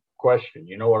even a question.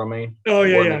 You know what I mean? Oh,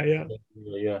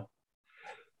 yeah.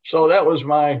 So that was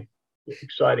my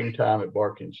exciting time at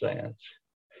Barking Sands.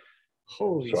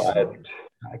 Holy so shit.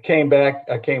 I came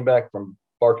back from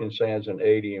Barking Sands in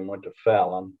 80 and went to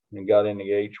Fallon and got in the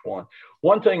H1.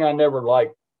 One thing I never,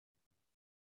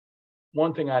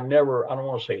 I don't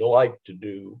want to say liked to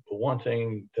do, but one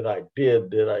thing that I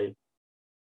did that I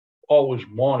always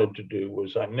wanted to do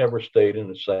was I never stayed in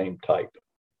the same type.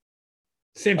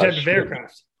 Same type of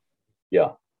aircraft.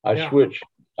 Yeah. I switched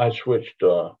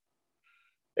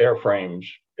airframes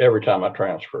every time I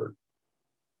transferred.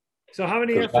 So how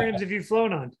many airframes have you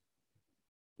flown on?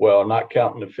 Well, not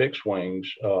counting the fixed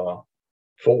wings,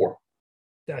 4.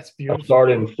 That's beautiful. I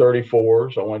started in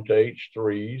 34s. I went to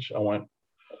H3s. I went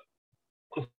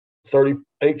 30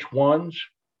 H1s.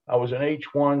 I was in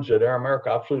H1s at Air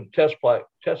America. I flew the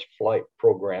test flight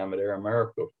program at Air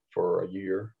America for a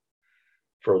year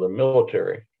for the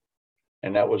military,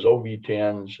 and that was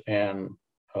OV-10s and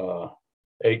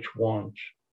H1s.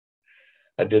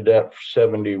 I did that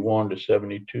 71 to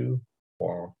 72,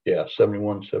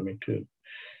 71, 72.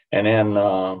 And then,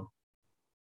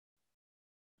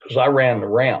 because I ran the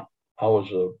ramp, I was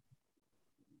a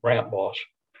ramp boss.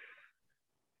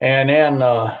 And then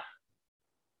I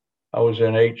was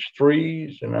in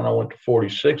H3s, and then I went to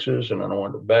 46s, and then I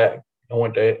went back. I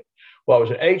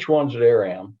was in H1s at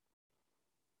AirAm.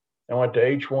 I went to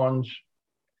H1s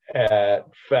at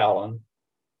Fallon.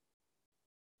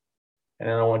 And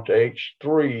then I went to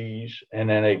H3s and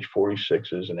then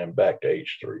H46s and then back to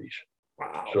H3s.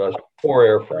 Wow. So that's 4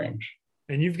 airframes.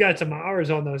 And you've got some hours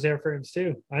on those airframes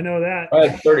too. I know that. I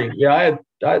had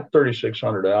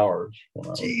 3,600 hours.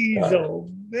 Jeez, oh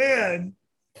man.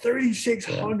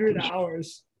 3,600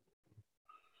 hours.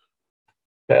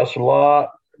 That's a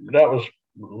lot. That was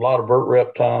a lot of vert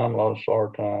rep time, a lot of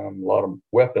SAR time, a lot of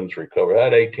weapons recovery. I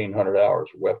had 1,800 hours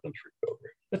of weapons recovery.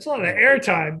 That's a lot of air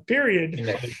time, period.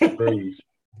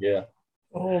 Yeah.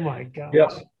 Oh my gosh.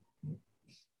 Yep.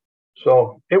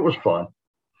 So it was fun.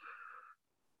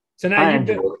 So now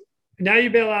you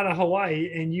bail out of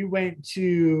Hawaii and you went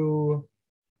to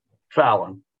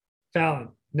Fallon,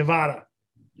 Nevada.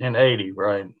 In 80,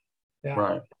 right? Yeah.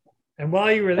 Right. And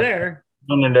while you were there,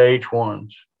 went into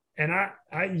H1s. And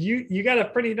you got a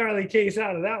pretty gnarly case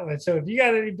out of that one. So if you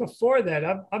got any before that,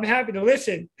 I'm happy to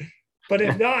listen. But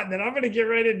if not, then I'm going to get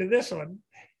right into this one.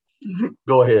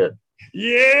 Go ahead.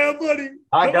 Yeah, buddy.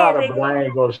 I got it, but I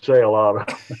ain't going to say a lot of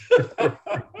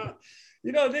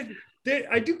it.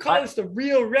 I do call this the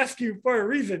real rescue for a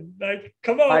reason. Like,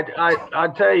 come on.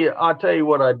 I'll tell you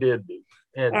what I did do.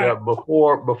 And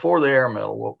before the air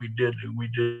medal, what we did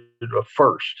a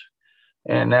first.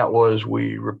 And that was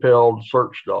we repelled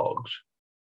search dogs.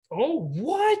 Oh,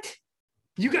 what?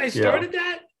 You guys started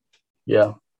that?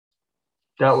 Yeah.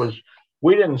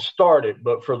 We didn't start it,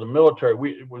 but for the military,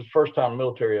 it was the first time the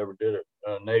military ever did it.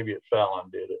 Navy at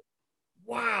Fallon did it.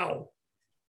 Wow.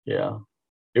 Yeah.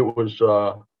 It was,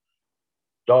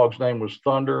 dog's name was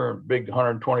Thunder, a big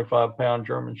 125-pound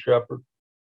German Shepherd.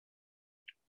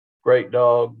 Great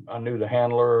dog. I knew the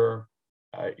handler.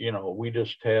 We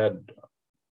just had,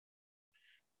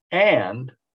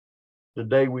 and the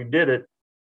day we did it,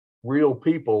 Real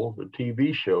People, the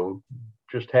TV show,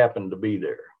 just happened to be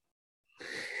there.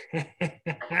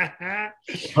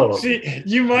 So, See,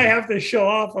 you might have to show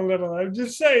off a little. I'm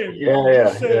just saying.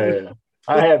 yeah.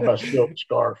 I had my silk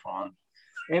scarf on.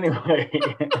 Anyway,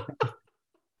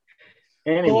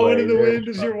 Blowing in the there's wind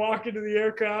as you're walking to the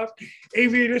aircraft,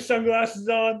 aviator sunglasses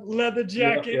on, leather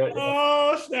jacket. yeah.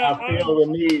 Oh, snap. I feel the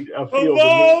need. I feel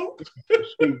Oh, the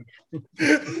need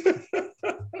to speak.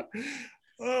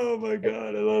 oh my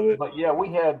God, I love it. But yeah, we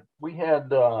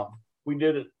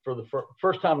did it for the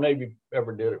first time Navy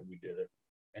ever did it. We did it,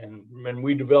 and when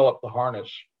we developed the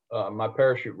harness, my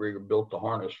parachute rigger built the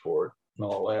harness for it and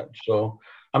all that. So,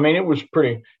 I mean, it was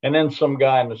pretty. And then some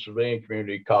guy in the civilian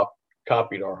community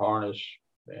copied our harness,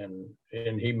 and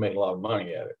he made a lot of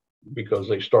money at it because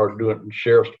they started doing it in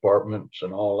sheriff's departments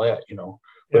and all that, you know.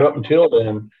 But Yeah. up until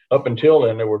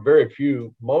then, there were very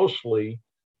few, mostly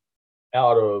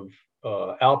out of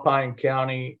Alpine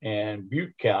County and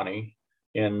Butte County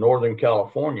in Northern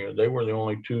California. They were the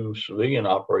only two civilian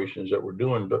operations that were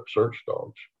doing search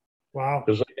dogs. Wow.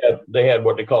 Because they had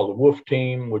what they call the Wolf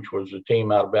Team, which was a team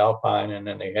out of Alpine, and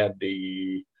then they had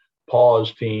the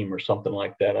Paws Team or something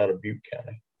like that out of Butte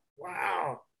County.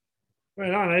 Wow.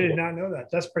 Right on. I did not know that.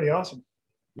 That's pretty awesome.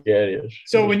 Yeah, it is.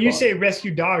 So when you say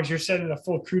rescue dogs, you're sending a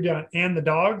full crew down and the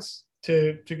dogs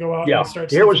to go out and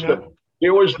start sniffing out?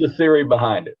 Here was the theory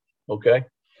behind it. Okay.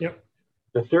 Yep.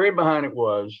 The theory behind it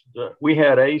was that we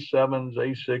had A7s,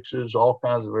 A6s, all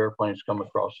kinds of airplanes come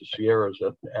across the Sierras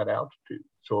at altitude.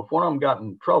 So if one of them got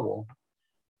in trouble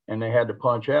and they had to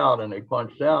punch out and they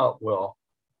punched out, well,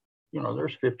 you know,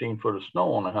 there's 15 foot of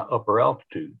snow on the upper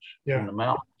altitudes in the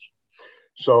mountains.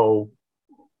 So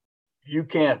you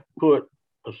can't put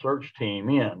a search team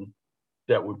in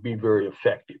that would be very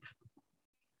effective.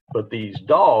 But these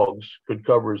dogs could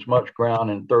cover as much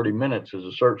ground in 30 minutes as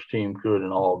a search team could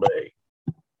in all day.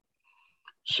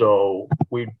 So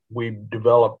we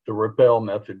developed the rappel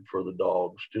method for the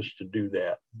dogs just to do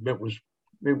that. It was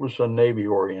a Navy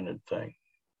oriented thing.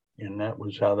 And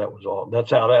that's how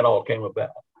that all came about.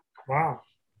 Wow.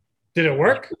 Did it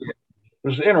work? It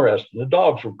was interesting. The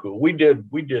dogs were cool. We did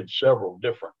several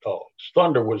different dogs.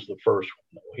 Thunder was the first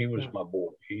one. He was my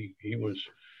boy. He was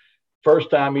first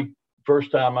time I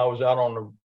was out on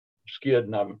the skid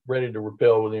and I'm ready to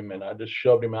rappel with him, and I just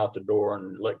shoved him out the door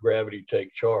and let gravity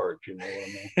take charge. You know what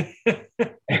I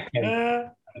mean? And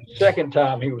the second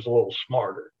time he was a little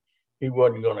smarter. He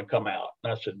wasn't going to come out.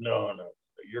 And I said, no,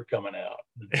 you're coming out.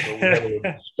 And so we had a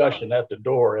discussion at the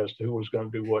door as to who was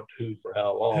going to do what to who for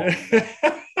how long.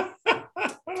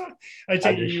 I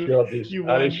just shoved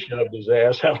his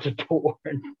ass out the door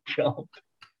and jumped.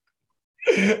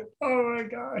 Oh my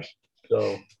gosh.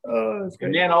 So,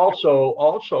 and then also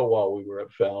while I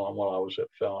was at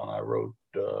Fallon, I wrote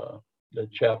the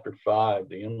chapter 5,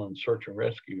 the Inland Search and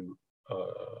Rescue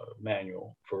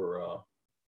manual for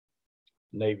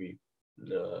Navy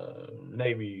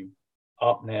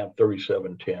OpNav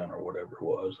 3710 or whatever it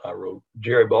was. I wrote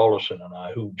Jerry Ballison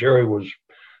and Jerry was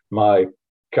my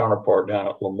counterpart down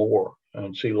at Lemoore.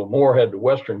 And see, Lemoore had the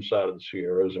western side of the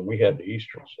Sierras and we had the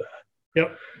eastern side.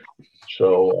 Yep.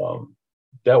 So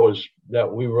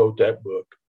we wrote that book,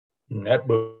 and that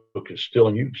book is still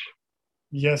in use.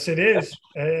 Yes, it is.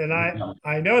 And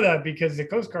I know that because the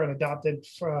Coast Guard adopted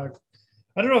I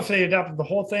don't know if they adopted the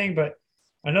whole thing, but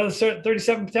I know the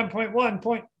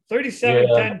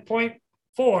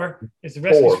 3710.4 is the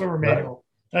Rescue Swimmer manual. Right.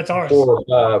 That's ours. 4 or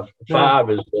 5. 5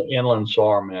 is the Inland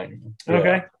SAR manual. Yeah.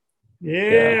 Okay.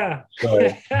 Yeah.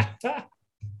 So,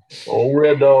 old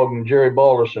Red Dog and Jerry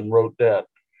Balderson wrote that.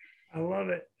 I love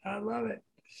it. Well,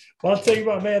 I'll tell you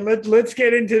what, man. Let's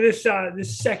get into this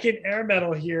second air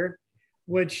medal here,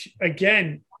 which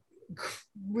again,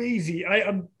 crazy.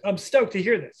 I'm stoked to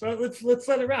hear this. So let's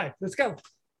let it ride. Let's go.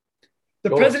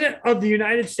 The President of the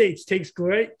United States takes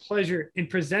great pleasure in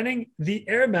presenting the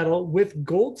Air Medal with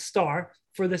Gold Star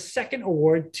for the second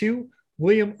award to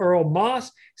William Earl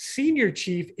Moss, Senior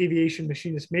Chief Aviation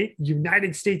Machinist Mate,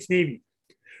 United States Navy,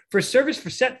 for service for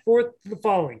set forth the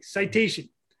following. Citation: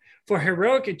 for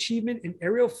heroic achievement in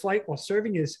aerial flight while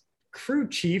serving as crew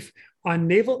chief on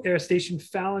Naval Air Station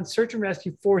Fallon Search and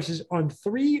Rescue Forces on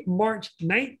 3 March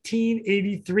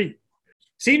 1983.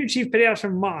 Senior Chief Pedastro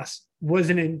Moss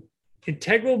was an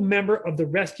integral member of the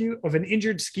rescue of an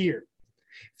injured skier.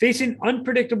 Facing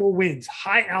unpredictable winds,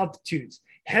 high altitudes,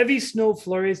 heavy snow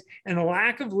flurries, and a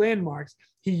lack of landmarks,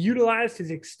 he utilized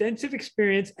his extensive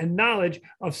experience and knowledge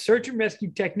of search and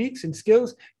rescue techniques and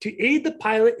skills to aid the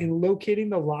pilot in locating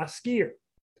the lost skier.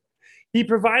 He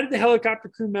provided the helicopter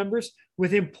crew members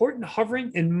with important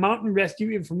hovering and mountain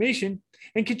rescue information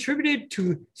and contributed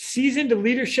to seasoned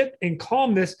leadership and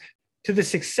calmness to the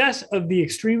success of the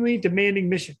extremely demanding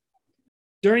mission.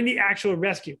 during the actual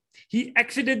rescue. He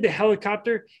exited the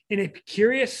helicopter in a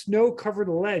precarious snow-covered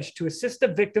ledge to assist the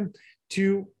victim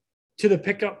to the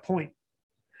pickup point.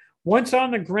 Once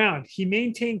on the ground, he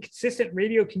maintained consistent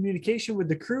radio communication with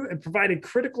the crew and provided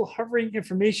critical hovering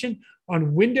information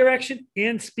on wind direction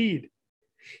and speed.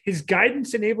 His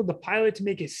guidance enabled the pilot to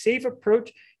make a safe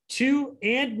approach to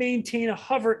and maintain a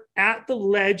hover at the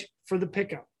ledge for the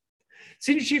pickup.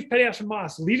 Senior Chief Petty Officer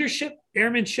Moss' leadership,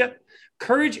 airmanship,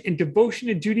 courage, and devotion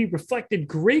to duty reflected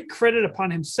great credit upon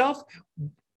himself,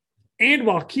 and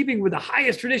while keeping with the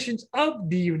highest traditions of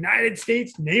the United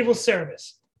States Naval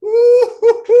Service.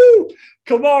 Woo-hoo-hoo.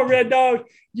 Come on, Red Dog.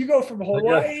 You go from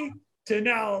Hawaii to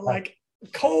now like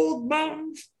cold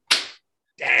mountains.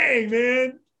 Dang,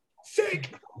 man.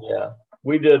 Sick. Yeah,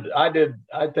 we did. I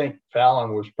think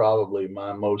Fallon was probably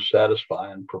my most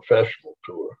satisfying professional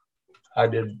tour. I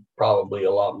did probably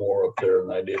a lot more up there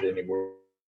than I did anywhere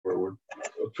where we're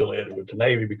affiliated with the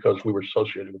Navy, because we were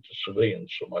associated with the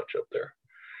civilians so much up there.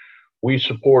 We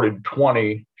supported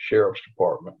 20 sheriff's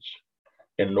departments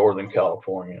in Northern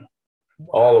California,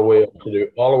 all the way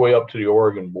up to the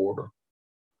Oregon border.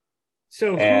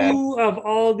 So who of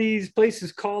all these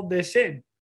places called this in?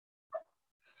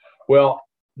 Well,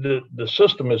 the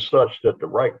system is such that the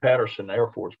Wright-Patterson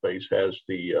Air Force Base has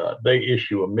they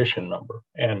issue a mission number,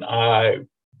 and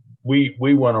we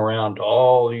went around to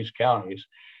all these counties,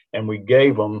 and we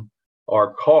gave them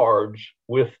our cards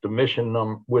with the mission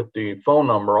number, with the phone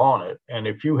number on it. And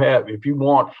if you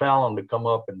want Fallon to come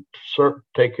up and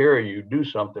take care of you, do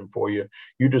something for you,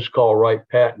 you just call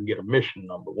Wright-Pat and get a mission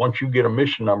number. Once you get a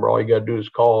mission number, all you got to do is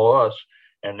call us,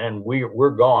 and then we're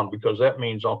gone, because that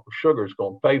means Uncle Sugar's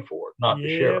going to pay for it, not the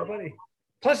sheriff. Buddy.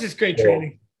 Plus, it's great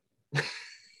training.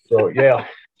 So yeah,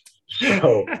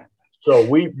 so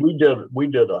we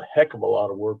did a heck of a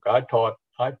lot of work. I taught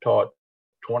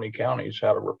 20 counties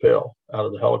how to rappel out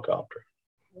of the helicopter,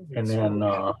 and then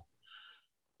I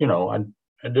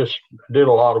just did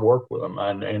a lot of work with them,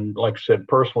 and like I said,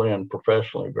 personally and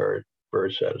professionally, very,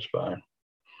 very satisfying.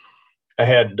 I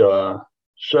had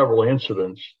several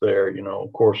incidents there.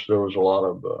 Of course, there was a lot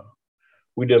of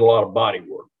we did a lot of body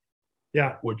work,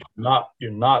 which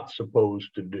you're not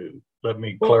supposed to do. Let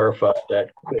me clarify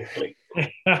that quickly.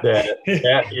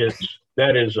 that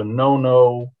is a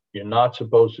no-no. You're not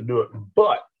supposed to do it.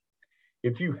 But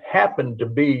if you happen to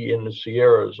be in the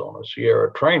Sierras on a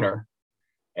Sierra trainer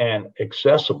and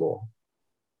accessible,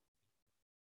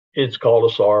 it's called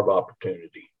a SAR of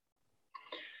opportunity.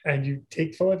 And you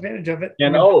take full advantage of it.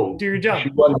 And do your job.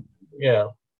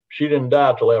 She didn't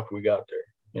die till after we got there.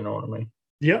 You know what I mean?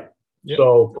 Yep.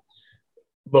 So,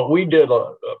 but we did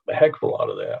a heck of a lot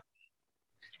of that.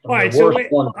 All right. So wait,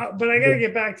 but I got to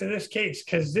get back to this case,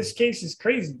 because this case is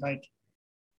crazy. Like,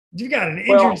 you got an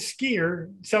injured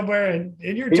skier somewhere, and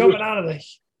you're jumping out of the.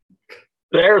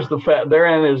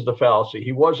 Therein is the fallacy.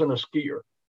 He wasn't a skier.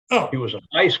 Oh, he was an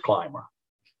ice climber.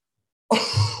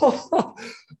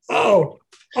 All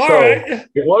right.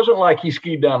 It wasn't like he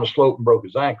skied down the slope and broke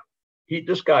his ankle.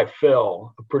 This guy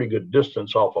fell a pretty good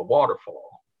distance off a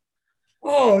waterfall.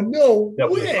 Oh, no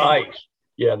that way. Was iced.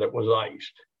 Yeah, that was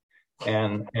iced.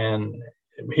 And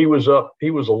he was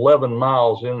 11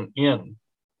 miles in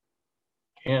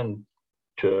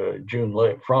to June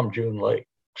Lake, from June Lake.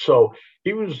 So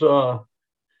he was a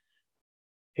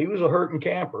hurting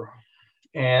camper.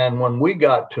 And when we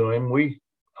got to him,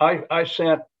 I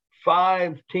sent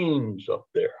 5 teams up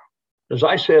there. As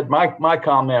I said, my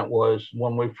comment was,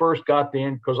 when we first got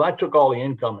because I took all the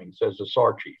incomings as the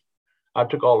SAR chief. I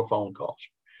took all the phone calls.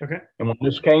 Okay. And when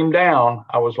this came down,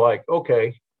 I was like,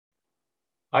 okay,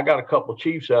 I got a couple of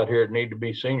chiefs out here that need to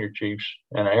be senior chiefs,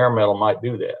 and an air medal might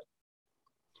do that.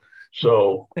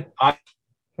 So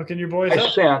hooking your boys I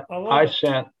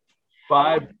sent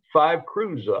five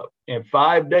crews up in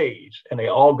 5 days, and they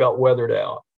all got weathered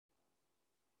out.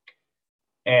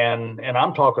 And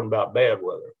I'm talking about bad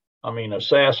weather. I mean,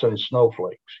 assassin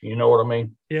snowflakes. You know what I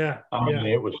mean? Yeah. I mean,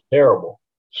 it was terrible.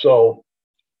 So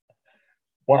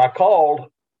when I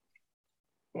called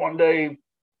one day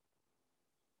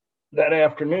that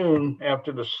afternoon,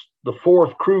 after the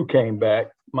 4th crew came back,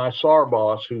 my SAR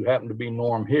boss, who happened to be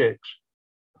Norm Hicks,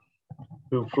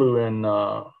 who flew in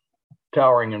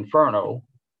Towering Inferno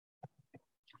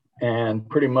and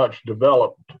pretty much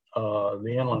developed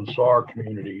the inland SAR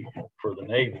community for the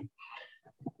Navy.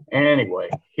 Anyway,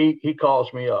 he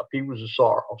calls me up. He was a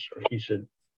SAR officer. He said,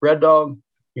 Red Dog,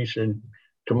 he said,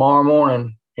 tomorrow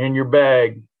morning in your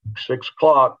bag, 6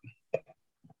 o'clock.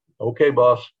 Okay,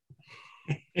 boss.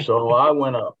 So I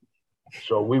went up.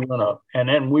 So we went up, and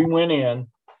then we went in.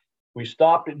 We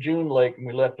stopped at June Lake, and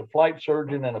we left a flight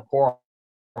surgeon and a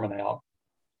corpsman out.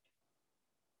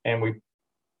 and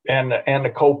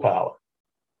the co-pilot,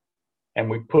 and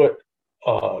we put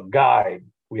a guide.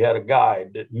 We had a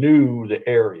guide that knew the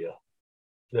area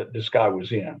that this guy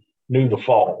was in, knew the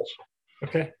falls.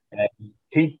 Okay. And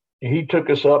he took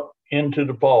us up into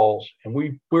the falls, and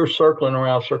we're circling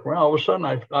around. All of a sudden,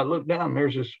 I look down, and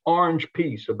there's this orange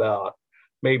piece about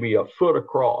maybe a foot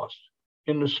across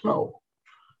in the snow.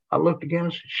 I looked again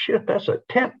and said, shit, that's a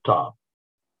tent top.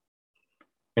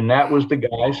 And that was the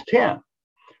guy's tent.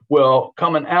 Well,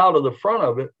 coming out of the front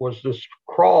of it was this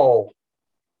crawl.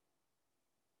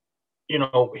 You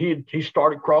know, he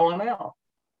started crawling out.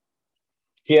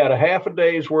 He had a half a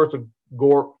day's worth of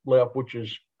gorp left, which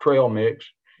is trail mix.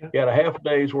 He had a half a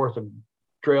day's worth of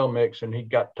trail mix, and he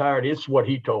got tired. It's what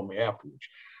he told me afterwards.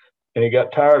 And he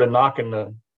got tired of knocking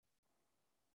the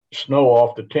snow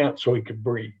off the tent so he could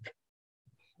breathe.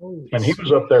 And he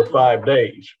was up there 5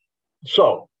 days.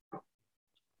 So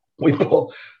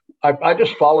I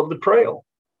just followed the trail.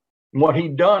 And what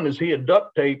he'd done is he had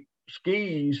duct taped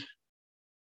skis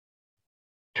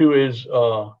to his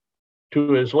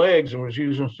legs and was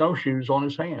using snowshoes on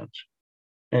his hands.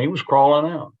 And he was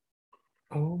crawling out.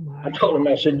 Oh my! I told him,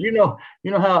 I said, you know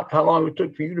how long it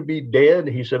took for you to be dead?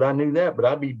 He said, I knew that, but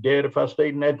I'd be dead if I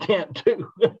stayed in that tent too.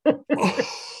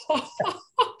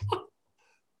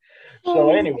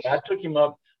 So anyway, I took him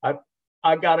up.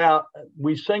 I got out.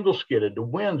 We single skidded. The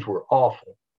winds were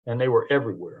awful, and they were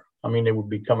everywhere. I mean, they would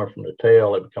be coming from the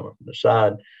tail, they'd be coming from the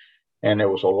side, and there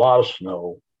was a lot of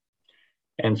snow.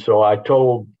 And so I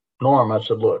told Norm, I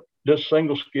said, look, just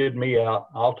single skid me out.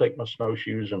 I'll take my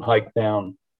snowshoes and hike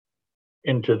down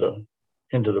into the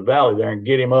valley there and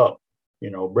get him up,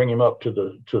 bring him up to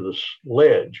the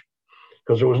ledge,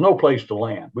 because there was no place to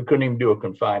land. We couldn't even do a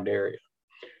confined area.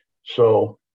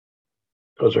 So,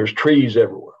 because there's trees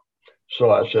everywhere.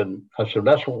 So I said,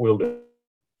 that's what we'll do.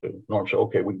 Norm said,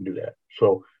 okay, we can do that.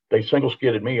 So they single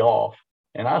skidded me off,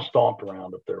 and I stomped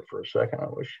around up there for a second. I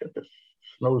was, shit, this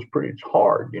snow's it's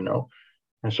hard,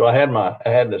 And so I had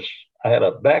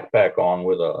a backpack on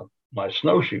with my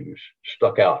snowshoes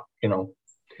stuck out,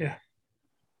 Yeah.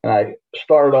 And I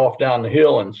started off down the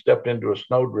hill and stepped into a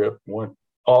snowdrift, went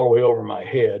all the way over my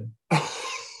head.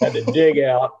 Had to dig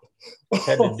out.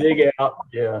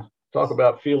 Yeah. Talk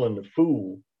about feeling the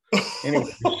fool.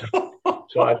 Anyway,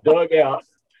 so I dug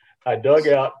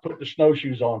out, put the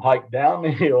snowshoes on, hiked down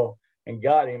the hill and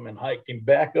got him and hiked him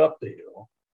back up the hill,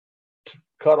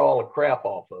 cut all the crap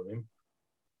off of him,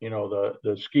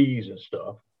 the skis and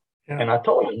stuff. Yeah. And I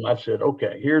told him, I said,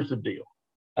 okay, here's the deal.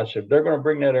 I said, they're going to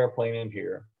bring that airplane in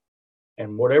here,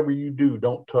 and whatever you do,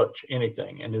 don't touch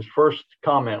anything. And his first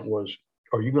comment was,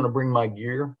 are you going to bring my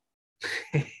gear?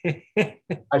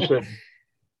 I said,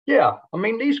 yeah. I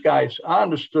mean, these guys, I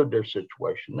understood their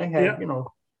situation. They had,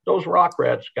 those rock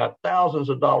rats got thousands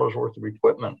of dollars worth of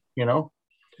equipment,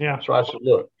 Yeah. So I said,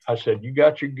 look, you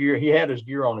got your gear. He had his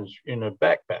gear in a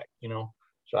backpack,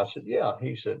 So I said, yeah.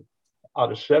 He said, I'll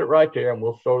just set it right there and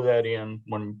we'll throw that in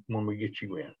when we get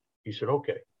you in. He said,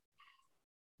 okay.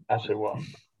 I said, well,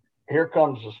 here he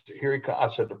comes. I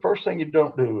said, the first thing you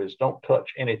don't do is don't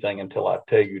touch anything until I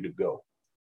tell you to go.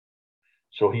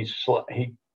 So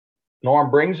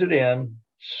Norm brings it in,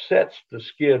 sets the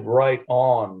skid right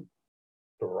on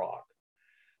the rock.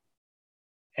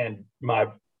 And my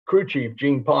crew chief,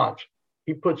 Gene Ponce,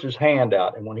 he puts his hand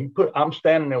out. And I'm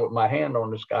standing there with my hand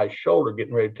on this guy's shoulder,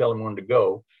 getting ready to tell him when to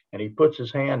go. And he puts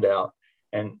his hand out,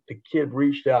 and the kid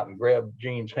reached out and grabbed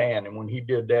Gene's hand. And when he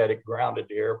did that, it grounded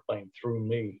the airplane through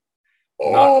me.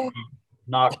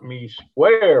 Knocked me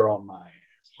square on my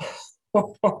ass.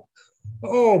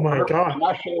 Oh my God.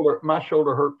 My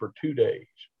shoulder hurt for 2 days.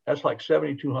 That's like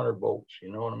 7,200 volts.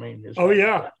 You know what I mean?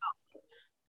 Yeah.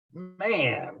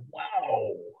 Man,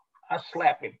 wow. I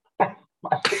slapped him. I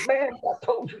said, man, I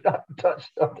told you not to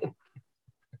touch something.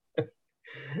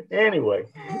 Anyway,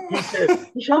 he said,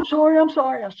 I'm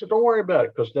sorry. I said, don't worry about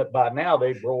it, because by now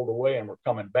they'd rolled away and were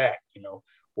coming back,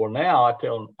 Well, now I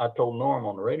told Norm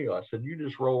on the radio, I said, you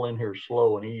just roll in here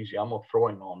slow and easy. I'm going to throw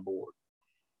him on board.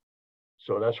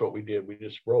 So that's what we did. We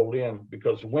just rolled in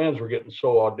because the winds were getting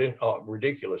so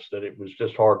ridiculous that it was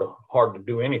just hard to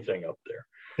do anything up there.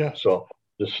 Yeah. So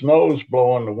the snow's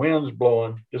blowing, the wind's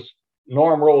blowing. Just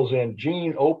Norm rolls in.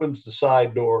 Gene opens the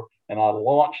side door, and I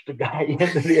launched the guy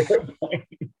into the airplane.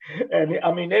 And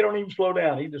I mean, they don't even slow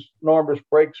down. Norm just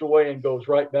breaks away and goes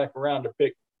right back around to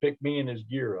pick me and his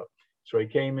gear up. So he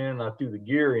came in, and I threw the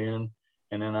gear in,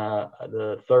 and then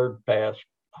the third pass,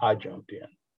 I jumped in.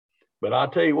 But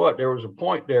I'll tell you what, there was a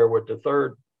point there with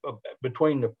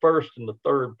between the first and the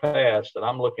third pass that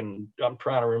I'm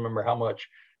trying to remember how much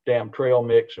damn trail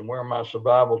mix and where my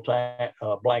survival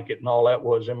blanket and all that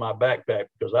was in my backpack,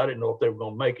 because I didn't know if they were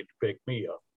going to make it to pick me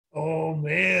up. Oh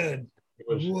man. It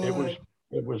was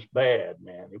bad,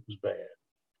 man. It was bad.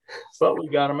 But we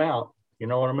got them out. You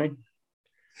know what I mean?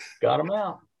 Got them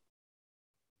out.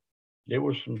 It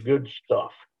was some good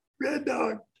stuff. Red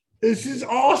Dog, this is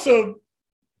awesome.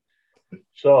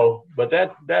 So, but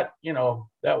that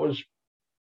was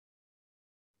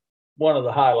one of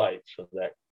the highlights of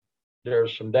that.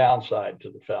 There's some downside to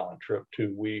the Fallon trip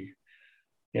too. We,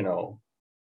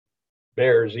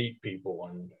 bears eat people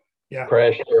and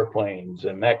crash airplanes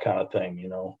and that kind of thing.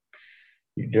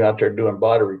 You're out there doing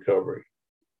body recovery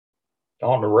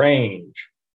on the range.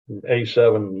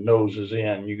 A7 noses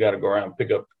in. You got to go around and pick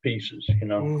up the pieces.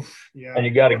 Oof, yeah. And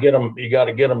you got to get them. You got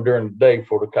to get them during the day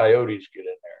before the coyotes get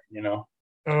in there.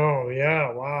 Oh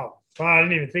yeah! Wow. I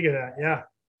didn't even think of that. Yeah.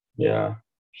 Yeah.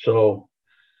 So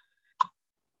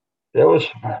that was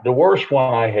the worst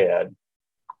one I had.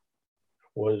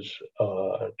 Was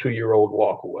a 2-year-old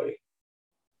walk away.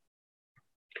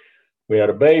 We had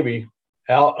a baby.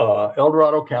 El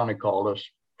Dorado County called us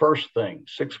first thing,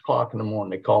 6 o'clock in the morning.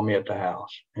 They called me at the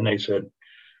house and they said,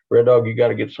 Red Dog, you got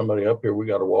to get somebody up here. We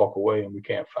got to walk away and we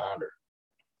can't find her.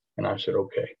 And I said,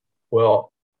 okay.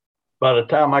 Well, by the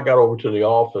time I got over to the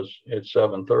office at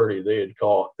 7:30, they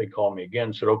called me again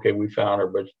and said, okay, we found her,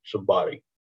 but it's a body.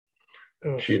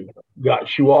 Oh. She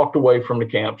walked away from the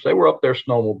camps. They were up there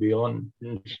snowmobiling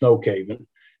and snow caving,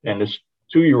 and this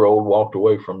 2-year-old walked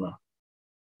away from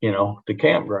the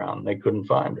campground. They couldn't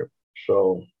find her,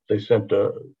 so they sent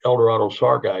the El Dorado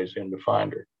SAR guys in to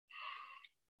find her.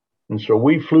 And so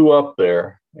we flew up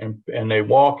there, and they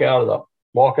walk out of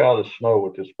the snow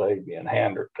with this baby and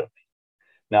hand her to me.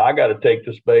 Now I got to take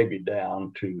this baby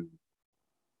down to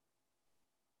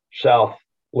South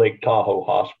Lake Tahoe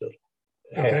Hospital.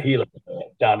 Okay.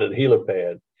 Down to the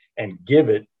helipad and give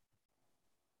it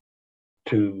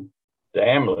to the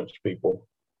ambulance people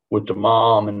with the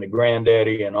mom and the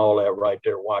granddaddy and all that right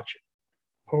there watching.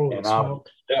 Holy and smoke.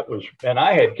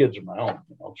 I had kids of my own,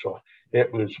 so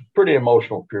it was a pretty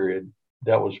emotional period.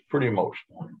 That was pretty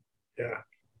emotional.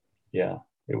 Yeah,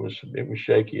 it was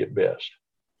shaky at best.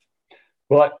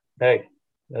 But hey,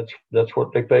 that's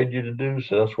what they paid you to do,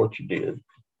 so that's what you did.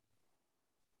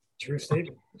 True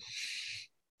statement.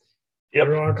 Yep.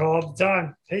 Everyone call all the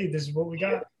time. Hey, this is what we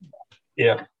got.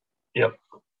 Yeah. Yep.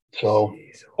 So,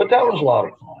 but that was a lot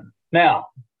of fun. Now,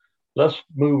 let's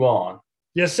move on.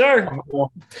 Yes, sir. I'm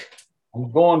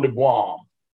going to Guam.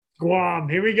 Guam.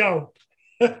 Here we go.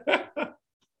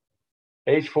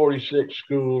 H-46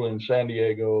 school in San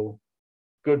Diego.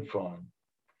 Good fun.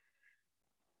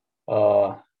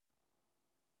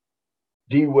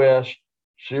 D West,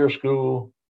 SEER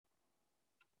school,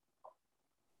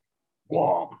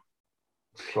 Guam.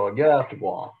 So I get out to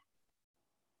Guam.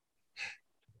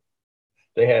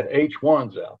 They had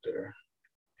H-1s out there.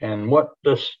 And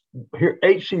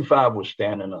HC-5 was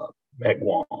standing up at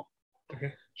Guam.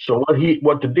 Okay. So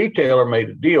what the detailer made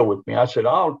a deal with me. I said,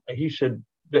 he said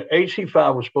the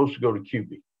HC-5 was supposed to go to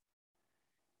QB.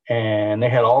 And they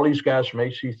had all these guys from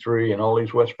HC-3 and all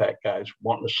these Westpac guys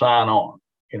wanting to sign on.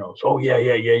 So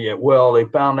yeah. Well, they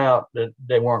found out that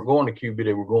they weren't going to QB,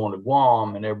 they were going to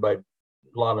Guam, and everybody,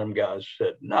 a lot of them guys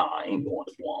said, no, I ain't going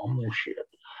to Guam, no shit.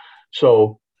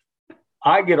 So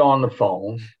I get on the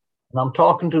phone and I'm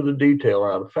talking to the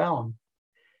detailer out of Fallon.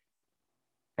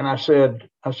 And I said,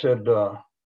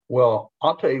 well,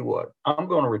 I'll tell you what, I'm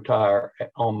going to retire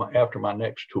after my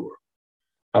next tour.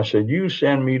 I said, you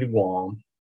send me to Guam.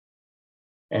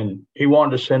 And he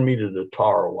wanted to send me to the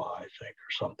Tarawa, I think,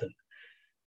 or something.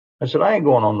 I said, I ain't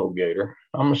going on no gator.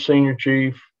 I'm a senior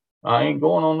chief. I ain't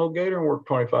going on no gator and work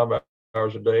 25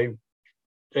 hours a day,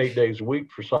 8 days a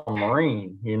week for some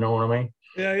Marine. You know what I mean?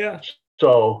 Yeah.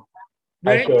 So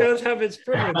rank does have its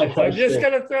privileges. I'm just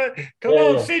gonna throw it. Come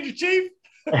on, senior chief.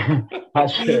 I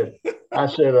said,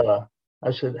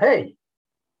 hey.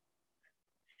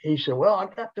 He said, well, I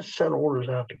got to send orders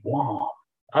out to Guam.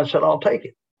 I said, I'll take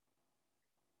it.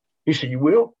 He said, you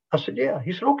will? I said, yeah.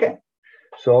 He said, okay.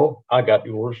 So I got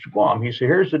the orders to Guam. He said,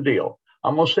 here's the deal.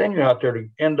 I'm going to send you out there to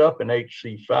end up in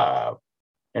HC-5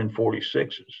 and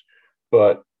 46s.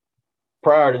 But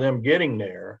prior to them getting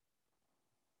there,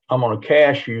 I'm going to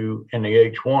cash you in the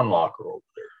H-1 locker over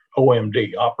there.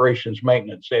 OMD, Operations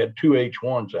Maintenance. They had 2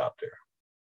 H-1s out there.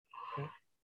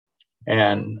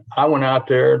 And I went out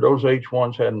there. Those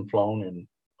H-1s hadn't flown in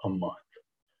a month.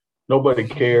 Nobody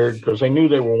cared because they knew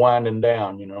they were winding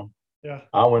down, Yeah.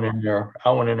 I went in there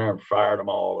and fired them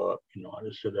all up. I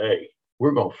just said, hey,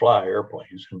 we're going to fly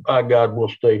airplanes. And by God, we'll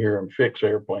stay here and fix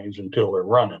airplanes until they're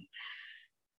running.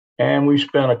 And we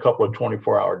spent a couple of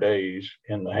 24-hour days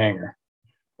in the hangar.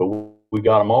 But we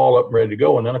got them all up and ready to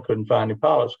go. And then I couldn't find any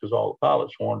pilots because all the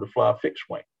pilots wanted to fly fixed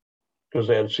wing because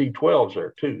they had C-12s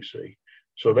there too, see.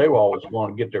 So they were always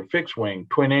wanting to get their fixed wing,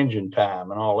 twin engine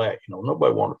time and all that.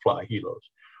 Nobody wanted to fly helos.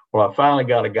 Well, I finally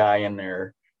got a guy in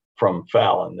there from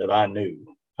Fallon that I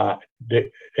knew.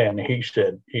 And he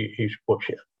said, he's, well,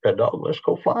 shit, Red Dog, let's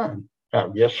go flying.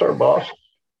 Yes, sir, boss.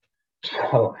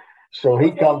 So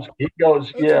he comes, he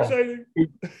goes, That's yeah.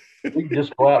 We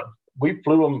just go out. We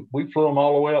flew them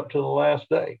all the way up to the last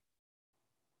day,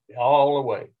 all the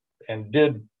way, and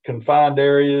did confined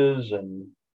areas and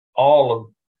all of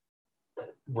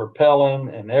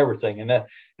rappelling and everything. And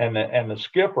the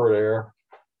skipper there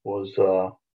was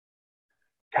God,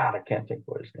 I can't think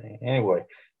of his name. Anyway,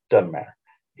 doesn't matter.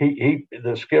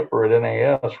 The skipper at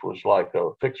NAS was like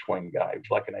a fixed wing guy. He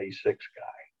was like an A6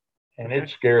 guy, and it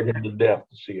scared him to death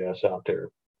to see us out there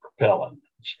rappelling and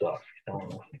stuff.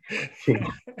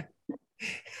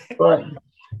 But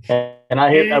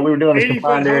we were doing a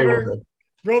confined area.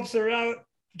 Ropes are out,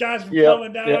 guys were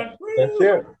falling down. Yep. That's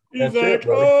it. He's That's like, it,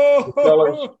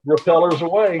 oh, repellers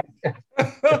away.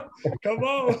 Come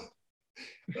on.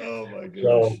 Oh my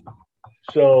goodness.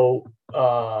 So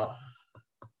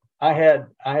I had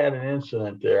an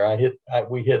incident there.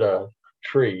 We hit a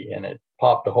tree and it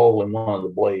popped a hole in one of the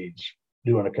blades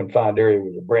doing a confined area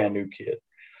with a brand new kid.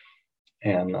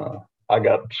 And I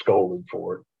got scolded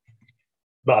for it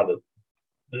by the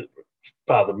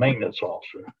maintenance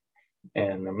officer.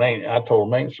 And I told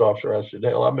the maintenance officer, I said,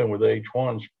 hell, I've been with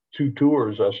H1s 2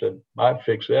 tours. I said, I'd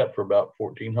fix that for about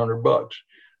 $1,400.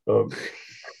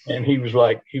 And he was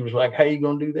like, how you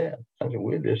gonna do that? I said,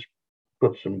 we'll just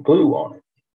put some glue on it.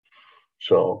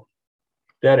 So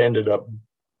that ended up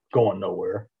going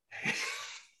nowhere.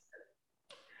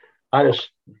 I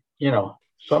just,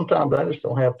 sometimes I just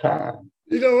don't have time.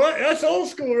 You know what? That's old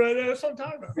school right there. That's what I'm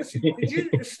talking about. That's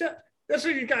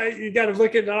what you got to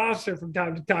look at an officer from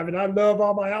time to time. And I love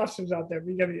all my officers out there.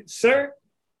 You got to get, sir,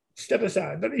 step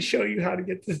aside. Let me show you how to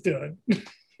get this done.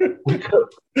 we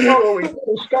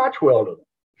Scotch welded.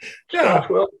 Scotch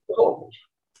welded holes.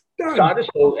 So I just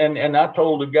told, and I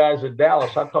told the guys at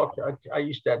Dallas, I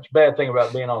used to, that's the bad thing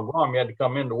about being on Guam. You had to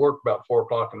come into work about 4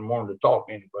 o'clock in the morning to talk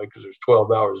to anybody because there's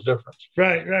 12 hours difference.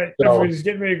 Right. So, everybody's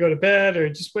getting ready to go to bed or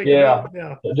just waking up.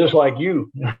 Yeah. Just like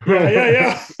you.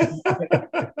 Yeah.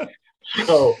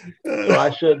 So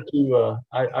I said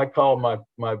I called my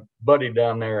buddy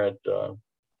down there at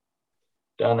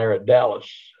Dallas,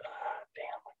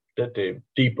 at the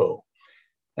depot.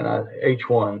 And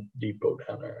H1 depot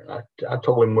down there. And I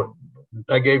told him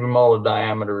I gave him all the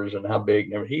diameters and how big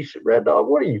and everything. He said, Red Dog,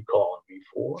 what are you calling me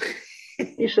for?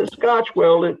 He said, Scotch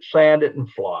weld it, sand it,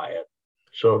 and fly it.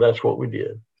 So that's what we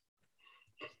did.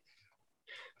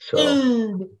 So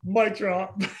boom, mic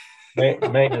drop.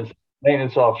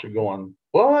 Maintenance officer going,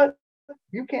 what?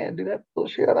 You can't do that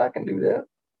bullshit. I can do that.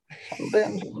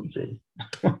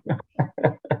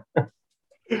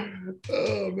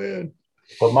 Oh man.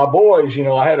 But my boys,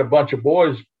 I had a bunch of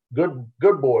boys, good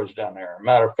boys down there.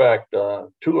 Matter of fact,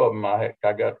 2 of them I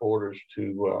got orders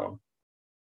to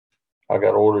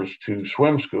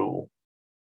swim school,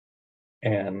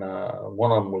 and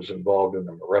one of them was involved in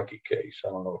the Marecki case.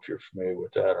 I don't know if you're familiar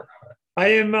with that or not.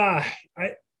 I am. I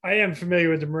am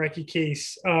familiar with the Marecki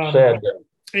case. Sad day.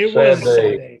 It was a sad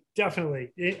day,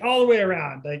 definitely, all the way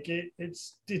around. Like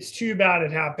it's too bad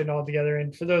it happened altogether.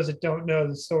 And for those that don't know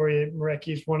the story,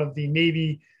 Marecki is one of the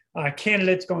Navy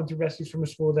candidates going through rescue swimmer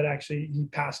school that actually he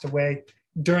passed away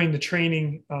during the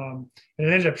training, and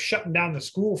it ended up shutting down the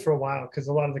school for a while because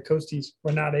a lot of the coasties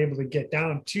were not able to get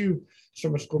down to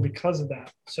swimmer school because of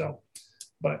that. So,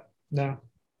 but no.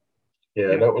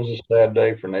 Yeah, that was a sad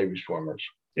day for Navy swimmers.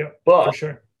 Yeah, but for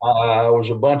sure. There was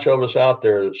a bunch of us out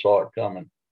there that saw it coming.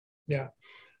 Yeah.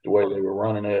 The way they were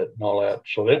running it and all that.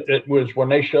 So it was when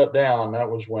they shut down, that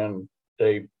was when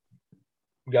they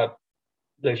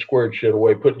squared shit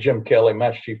away, put Jim Kelly,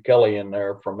 Master Chief Kelly in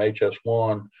there from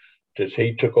HS1.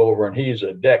 He took over and he's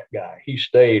a deck guy. He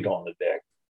stayed on the deck.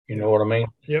 You know what I mean?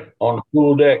 Yep. On the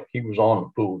pool deck, he was on the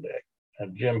pool deck.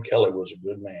 And Jim Kelly was a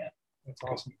good man. That's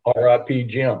awesome. R.I.P.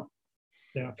 Jim.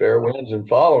 Yeah. Fair winds and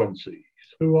following seas.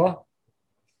 Who are?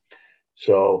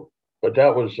 So, but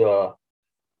that was the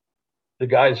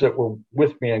guys that were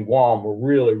with me in Guam were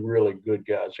really, really good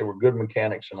guys. They were good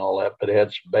mechanics and all that, but they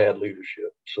had some bad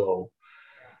leadership. So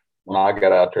when I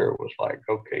got out there, it was like,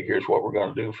 okay, here's what we're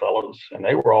going to do, fellas. And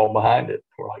they were all behind it.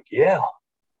 We're like, yeah,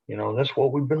 that's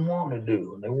what we've been wanting to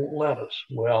do. And they won't let us.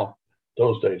 Well,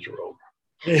 those days are over.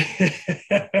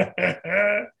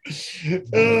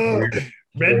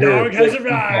 Red Dog has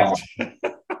arrived.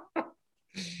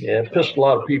 Yeah, it pissed a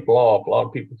lot of people off. A lot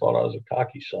of people thought I was a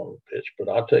cocky son of a bitch, but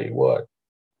I'll tell you what,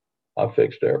 I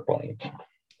fixed airplanes,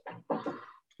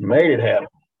 made it happen.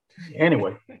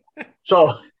 Anyway,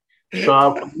 so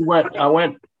I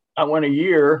went a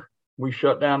year. We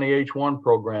shut down the H-1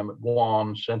 program at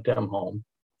Guam, sent them home,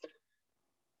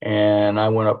 and I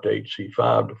went up to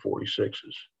HC-5 to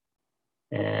 46s,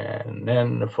 and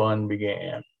then the fun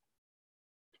began.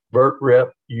 Vert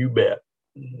rep, you bet.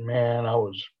 Man, I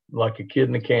was like a kid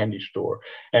in a candy store.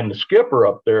 And the skipper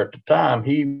up there at the time,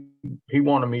 he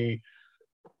wanted me.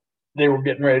 They were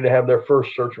getting ready to have their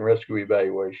first search and rescue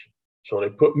evaluation, so they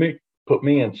put me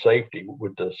in safety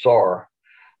with the SAR.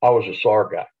 I was a SAR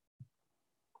guy,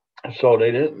 so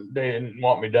they didn't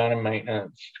want me down in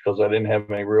maintenance because I didn't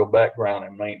have any real background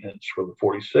in maintenance for the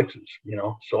 46s, you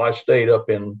know. So I stayed up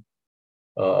in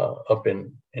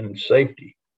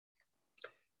safety.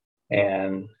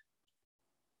 And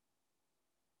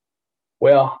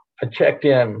well, I checked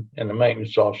in, and the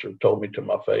maintenance officer told me to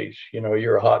my face, you know,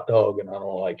 you're a hot dog and I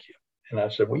don't like you. And I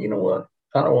said, well, you know what?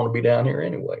 I don't want to be down here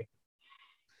anyway.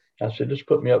 I said, just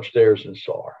put me upstairs in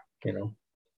SAR, you know.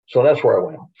 So that's where I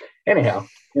went. Anyhow,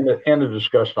 end of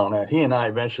discussion on that. He and I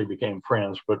eventually became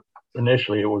friends, but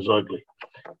initially it was ugly.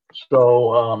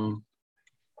 So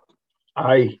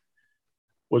I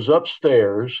was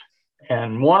upstairs,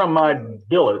 and one of my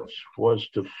billets was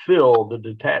to fill the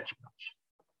detachments.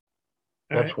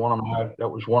 That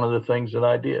was one of the things that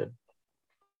I did.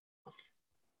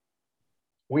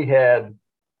 We had,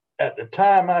 at the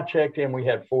time I checked in, we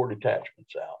had 4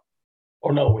 detachments out.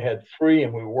 Or no, we had 3,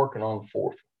 and we were working on the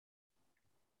 4th.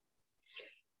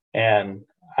 And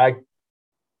I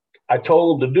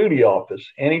told the duty office,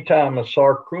 anytime a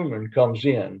SAR crewman comes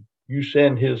in, you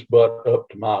send his butt up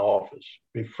to my office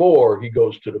before he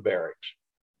goes to the barracks.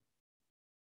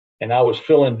 And I was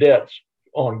filling debts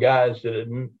on guys that had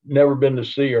never been to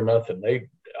sea or nothing.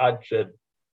 I said,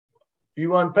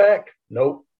 you unpack?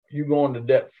 Nope. You going to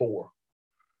debt 4.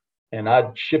 And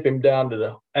I'd ship him down to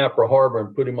the Apra Harbor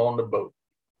and put him on the boat.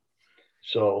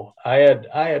 So I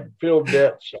had filled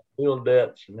debts,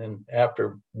 and then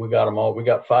after we got them all, we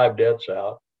got 5 debts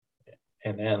out,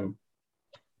 and then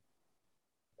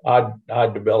I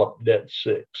developed debt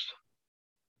 6,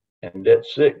 and debt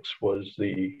 6 was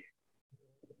the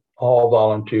all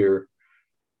volunteer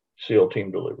SEAL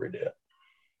team delivery debt.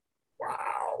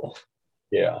 Wow.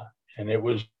 Yeah, and it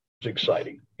was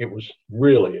exciting. It was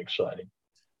really exciting.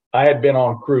 I had been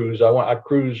on cruise. I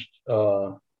cruised.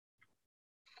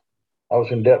 I was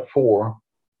in debt 4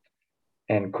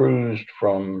 and cruised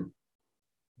from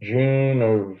June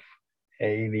of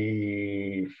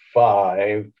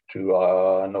 85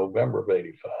 to November of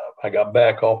 85. I got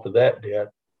back off of that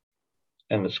debt,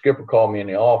 and the skipper called me in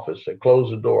the office. They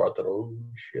closed the door. I thought, oh,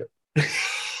 shit.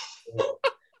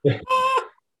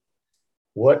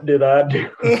 What did I do?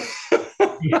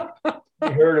 You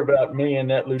heard about me and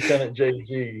that Lieutenant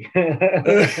JG.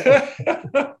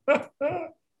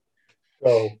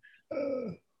 So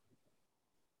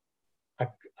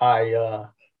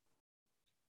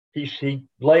he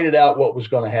laid it out what was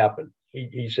going to happen.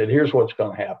 He said, here's what's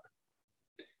going to happen.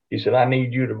 He said, I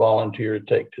need you to volunteer to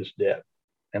take this debt.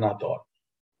 And I thought,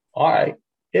 all right,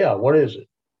 yeah, what is it?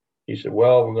 He said,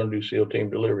 well, we're going to do SEAL team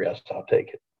delivery. I said, I'll take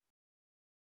it.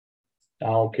 I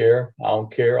don't care. I'll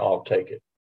take it.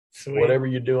 Sweet. Whatever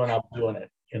you're doing, I'm doing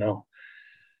it, you know.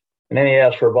 And then he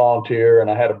asked for a volunteer, and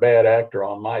I had a bad actor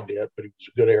on my debt, but he was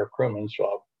a good air crewman, so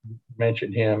I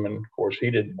mentioned him, and of course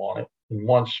he didn't want it. And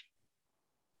once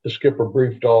the skipper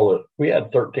briefed we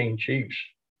had 13 chiefs,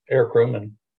 air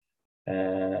crewmen,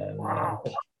 and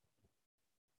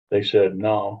they said,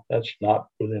 no, that's not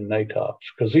within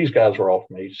NATOPS, because these guys were all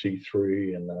from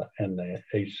HC3 and the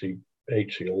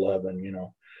HC11, you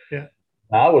know. Yeah.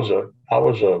 I was a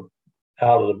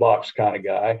out of the box kind of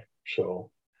guy, so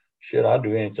shit, I'd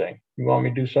do anything. You want me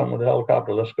to do something with a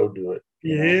helicopter? Let's go do it.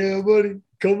 Yeah, know? Buddy,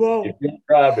 come on. If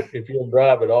you'll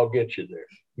drive it, I'll get you there.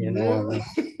 You know.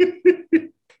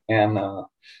 And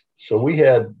so we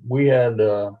had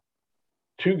 2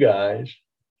 guys,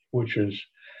 which was,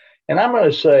 and I'm going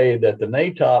to say that the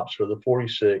NATOPS for the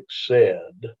 46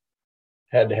 said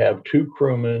had to have 2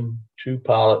 crewmen, 2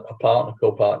 pilot, a pilot and a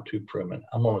co-pilot, 2 crewmen.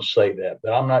 I'm going to say that,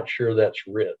 but I'm not sure that's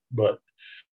writ, but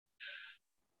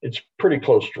it's pretty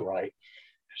close to right.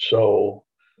 So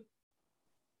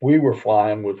we were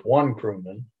flying with 1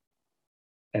 crewman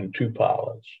and 2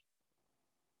 pilots.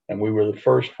 And we were the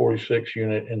first 46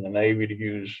 unit in the Navy to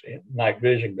use night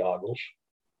vision goggles.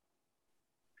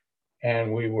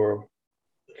 And we were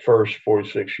the first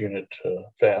 46 unit to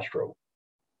fast rope.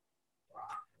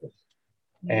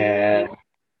 And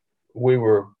we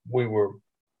were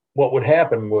what would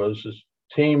happen was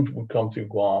teams would come through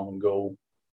Guam and go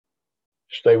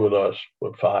stay with us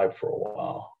with 5 for a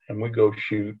while, and we go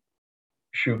shoot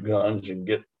guns and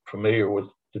get familiar with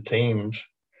the teams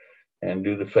and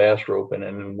do the fast roping,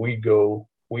 and then we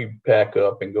pack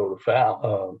up and go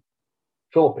to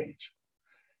Philippines,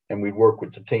 and we'd work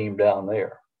with the team down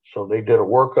there. So they did a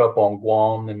workup on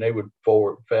Guam, and they would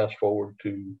fast forward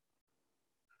to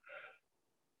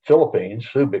Philippines,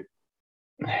 Subic,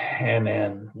 and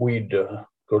then we'd go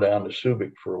down to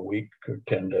Subic for a week or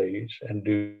 10 days and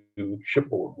do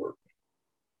shipboard work.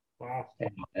 Wow.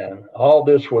 And all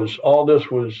this was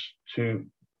to,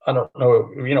 I don't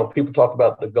know, people talk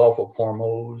about the Gulf of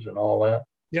Hormuz and all that.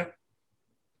 Yep.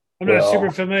 I'm not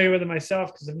super familiar with it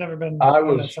myself because I've never been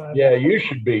on that side. Yeah, you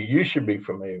should be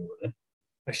familiar with it.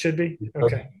 I should be?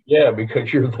 Okay. Yeah,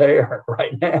 because you're there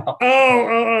right now.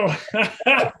 Oh.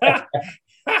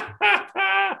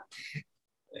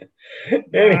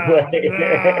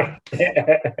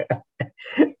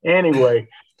 Anyway,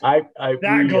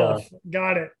 Gulf.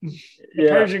 Got it. The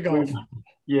Persian Gulf.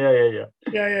 Yeah.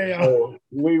 So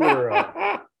we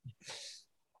were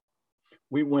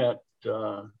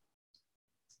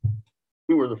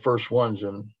the first ones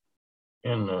in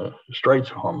the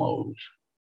Straits of Hormuz.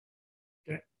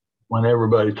 Okay. When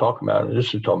everybody talking about it,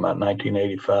 this is talking about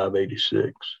 1985,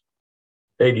 86.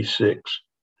 86,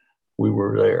 we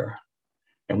were there.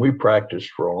 And we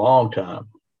practiced for a long time.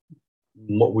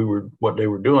 What they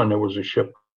were doing, there was a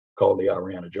ship called the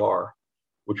Iran Ajar,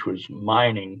 which was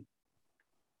mining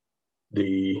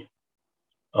the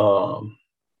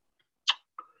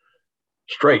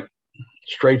Straits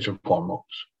of Hormuz.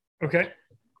 Okay.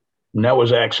 And that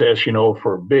was access,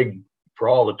 for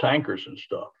all the tankers and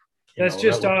stuff. That's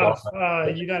just off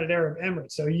United Arab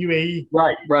Emirates, so UAE.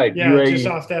 Right. Yeah, UAE, just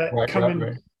off that coming.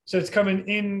 Right. So it's coming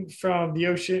in from the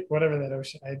ocean, whatever that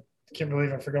ocean. I can't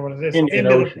believe I forgot what it is. Indian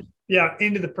Ocean.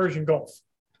 Into the Persian Gulf.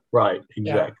 Right,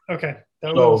 exactly. Yeah, okay.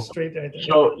 That was straight there.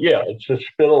 So, yeah, it's a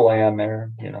spit of land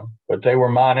there, but they were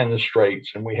mining the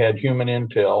straits, and we had human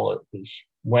intel. It was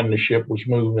when the ship was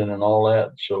moving and all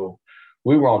that. So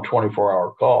we were on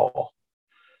 24-hour call.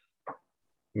 I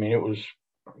mean,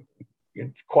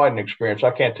 it's quite an experience.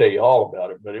 I can't tell you all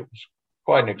about it, but it was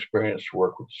quite an experience to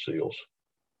work with the SEALs.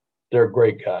 They're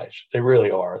great guys. They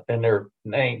really are. And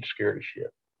they ain't scared of shit.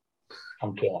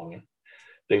 I'm telling you.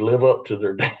 They live up to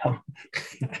their damn.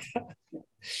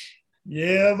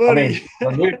 Yeah, buddy.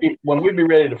 When we'd be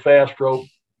ready to fast rope,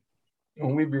 the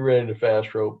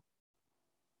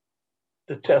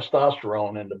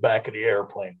testosterone in the back of the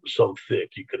airplane was so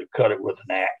thick you could have cut it with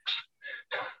an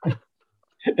axe.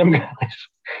 Them guys.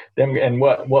 And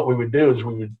what we would do is I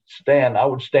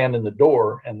would stand in the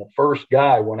door, and the first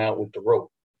guy went out with the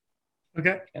rope.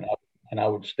 Okay. And I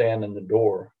would stand in the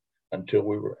door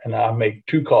until and I make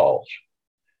 2 calls.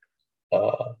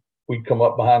 We'd come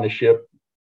up behind the ship,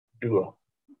 do a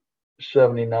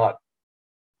 70-knot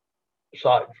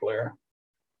side flare.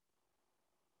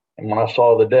 And when I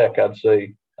saw the deck, I'd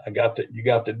say, you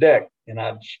got the deck. And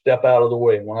I'd step out of the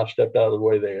way. And when I stepped out of the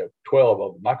way, they had 12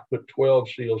 of them. I could put 12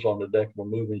 SEALs on the deck of a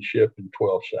moving ship in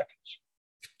 12 seconds.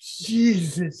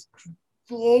 Jesus.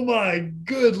 Oh, my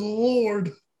good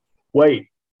Lord. Wait,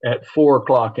 at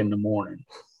 4:00 in the morning.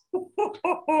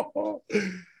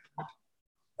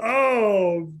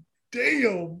 Oh,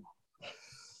 damn.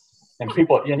 And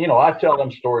people, I tell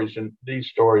them stories and these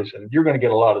stories, and you're going to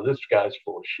get a lot of this guy's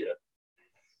full of shit.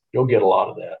 You'll get a lot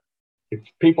of that. If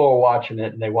people are watching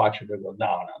it and they watch it, they go,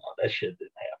 no, that shit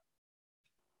didn't happen.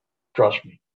 Trust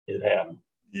me, it happened.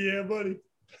 Yeah, buddy.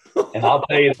 And I'll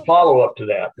tell you the follow-up to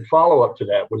that. The follow-up to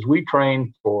that was we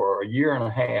trained for a year and a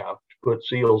half to put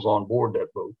SEALs on board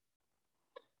that boat.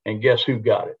 And guess who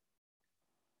got it?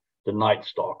 The Night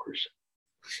Stalkers.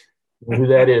 You know who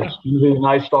that is? You know who the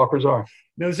Night Stalkers are?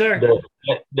 No, sir.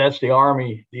 That's the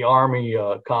Army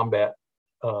combat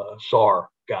SAR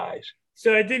guys.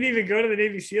 So I didn't even go to the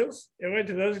Navy SEALs. It went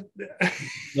to those.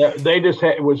 Yeah, they just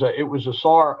had it was a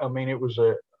SAR. I mean, it was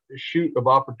a shoot of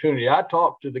opportunity. I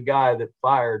talked to the guy that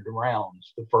fired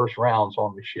the first rounds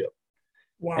on the ship.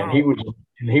 Wow. And he was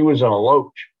in a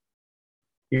loach.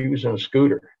 He was in a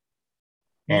scooter.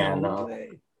 And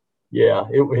yeah,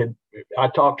 I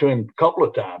talked to him a couple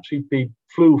of times. He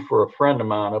flew for a friend of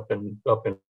mine up in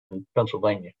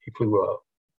Pennsylvania. He flew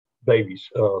babies.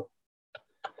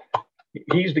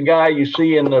 He's the guy you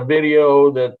see in the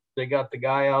video that they got the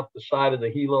guy out the side of the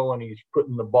helo and he's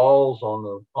putting the balls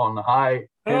on the high.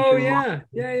 Oh yeah.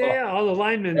 All the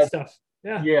linemen stuff.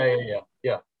 Yeah.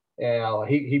 Yeah.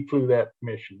 He flew that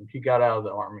mission. He got out of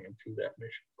the Army and flew that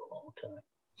mission for a long time.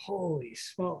 Holy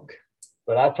smoke.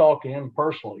 But I talked to him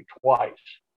personally twice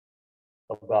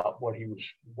about what he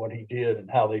did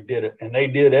and how they did it. And they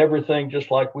did everything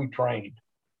just like we trained.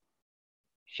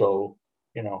 So,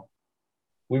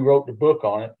 we wrote the book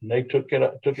on it and they took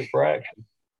it for action.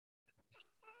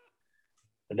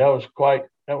 And it was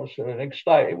an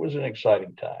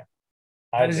exciting time.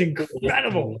 That is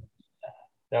incredible.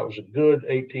 That was a good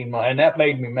 18 months. And that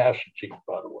made me Master Chief,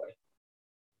 by the way.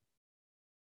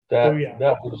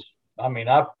 That was,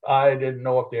 I didn't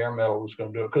know if the Air Medal was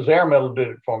going to do it because the Air Medal did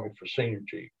it for me for Senior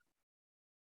Chief.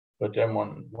 But then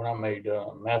when I made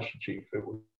Master Chief, it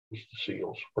was the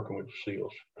SEALs, working with the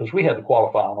SEALs, because we had to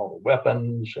qualify on all the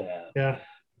weapons and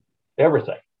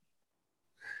everything.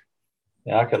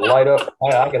 And I could light up.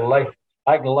 I can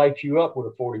light you up with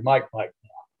a 40 mic now.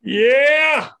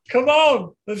 Yeah, come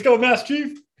on, let's go, Master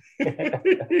Chief. I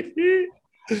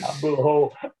blew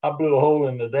a hole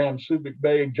in the damn Subic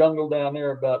Bay jungle down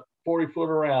there about 40 foot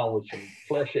around with some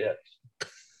flechettes.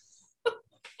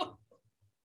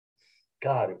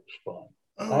 God, it was fun.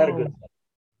 I had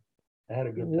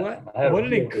a good time. What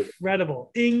an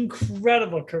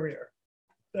incredible career.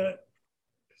 Then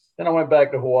I went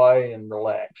back to Hawaii and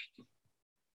relaxed.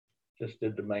 Just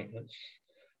did the maintenance.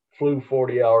 Flew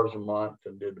 40 hours a month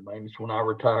and did the maintenance. When I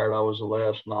retired, I was the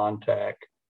last non-TAC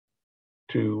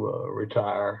to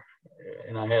retire,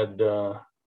 and I had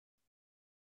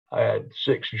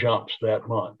 6 jumps that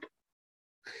month,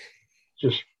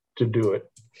 just to do it.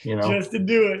 Just to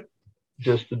do it.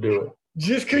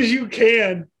 Just because you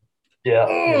can. Yeah.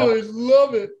 I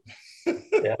love it.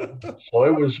 Yeah. So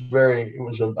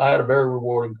I had a very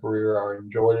rewarding career. I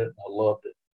enjoyed it. I loved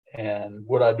it. And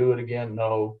would I do it again?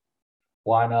 No.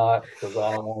 Why not? Because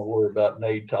I don't want to worry about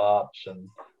NATOPS and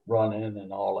running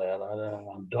and all that.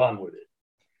 I'm done with it.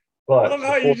 But I love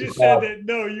how you just said that.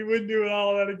 No, you wouldn't do it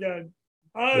all that again.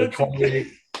 The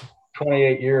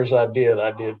 28 years I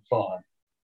did fun.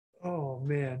 Oh,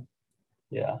 man.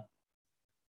 Yeah.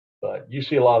 But you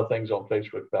see a lot of things on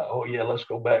Facebook about, oh, yeah, let's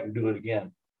go back and do it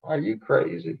again. Are you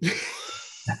crazy?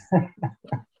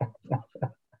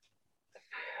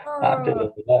 I did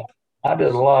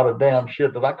a lot of damn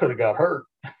shit that I could have got hurt.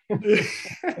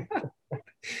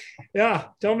 Yeah,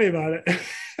 tell me about it.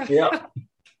 Yep.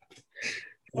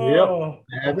 Oh,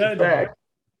 that's a fact.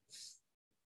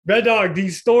 Red Dog,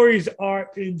 these stories are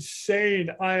insane.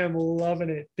 I am loving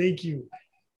it. Thank you.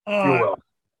 You're welcome.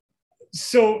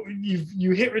 So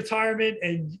you hit retirement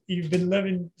and you've been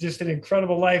living just an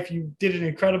incredible life. You did an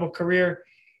incredible career.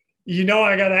 I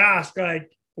got to ask,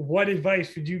 what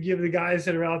advice would you give the guys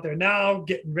that are out there now,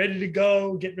 getting ready to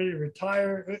go, getting ready to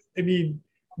retire? I mean,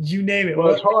 you name it.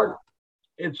 Well, it's hard.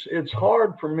 It's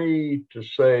hard for me to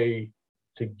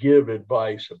give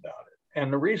advice about it.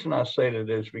 And the reason I say that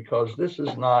is because this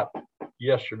is not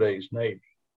yesterday's Navy.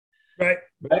 Right.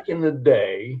 Back in the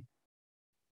day,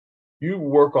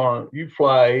 you'd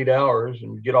fly 8 hours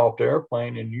and get off the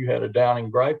airplane and you had a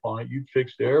downing gripe on it. You'd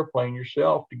fix the airplane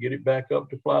yourself to get it back up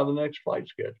to fly the next flight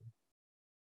schedule.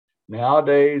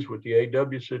 Nowadays, with the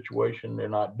AW situation, they're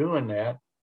not doing that.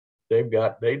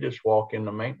 They just walk in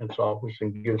the maintenance office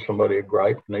and give somebody a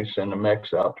gripe and they send the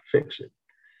mechs out to fix it.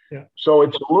 Yeah. So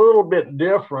it's a little bit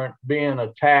different being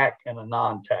a TAC and a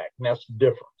non-TAC. And that's the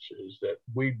difference, is that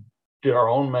we did our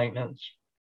own maintenance.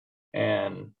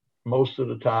 And most of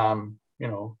the time,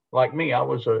 like me, I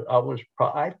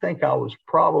think I was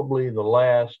probably the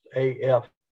last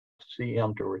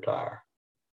AFCM to retire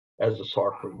as a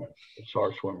SAR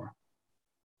swimmer.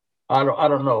 I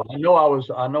don't know. I know I was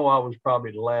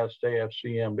probably the last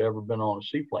AFCM to ever been on a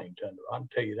seaplane tender. I can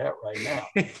tell you that right now.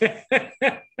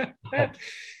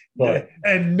 But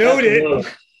and note it.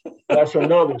 That's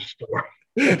another story.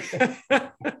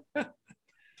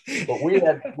 But we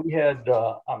had.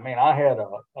 I had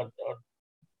a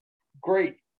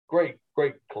great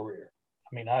career.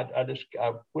 I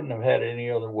wouldn't have had it any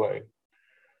other way.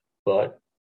 But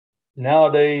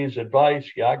nowadays, advice.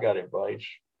 Yeah, I got advice.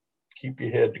 Keep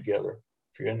your head together.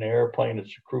 If you're in the airplane,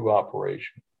 it's a crew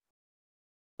operation.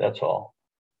 That's all.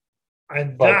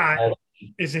 And that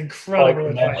is incredible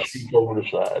advice. Over the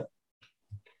side.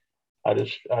 I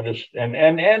just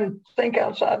and think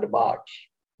outside the box.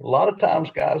 A lot of times,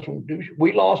 guys,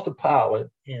 we lost a pilot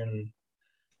in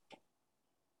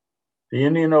the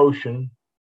Indian Ocean.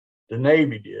 The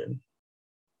Navy did.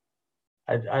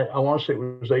 I want to say it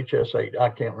was HS-8. I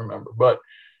can't remember, but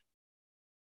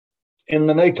in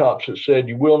the NATOPS, it said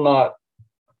you will not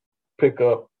pick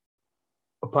up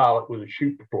a pilot with a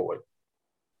chute deployed.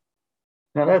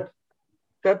 Now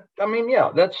that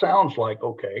sounds like,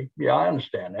 okay, yeah, I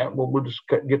understand that. Well, we'll just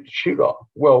get the chute off.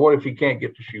 Well, what if he can't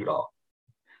get the chute off?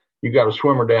 You got a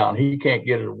swimmer down. He can't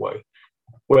get it away.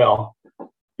 Well,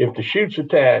 if the chute's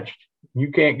attached,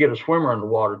 you can't get a swimmer in the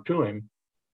water to him,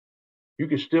 you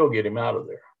can still get him out of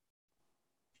there.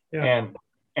 Yeah.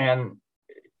 And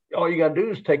all you got to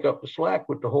do is take up the slack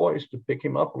with the hoist to pick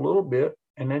him up a little bit,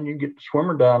 and then you get the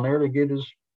swimmer down there to get his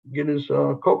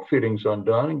coke fittings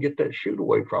undone and get that chute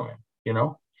away from him, you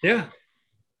know? Yeah.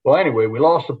 Well, anyway, we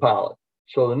lost the pilot.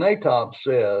 So the NATOP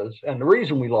says, and the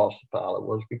reason we lost the pilot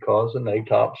was because the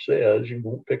NATOP says you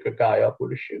won't pick a guy up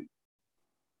with a chute.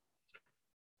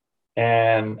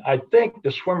 And I think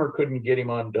the swimmer couldn't get him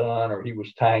undone, or he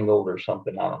was tangled or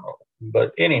something. I don't know.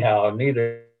 But anyhow,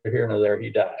 neither here nor there, he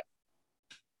died.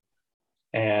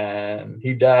 And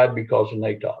he died because of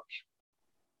NATOPs,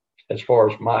 as far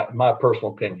as my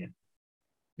personal opinion.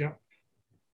 Yeah.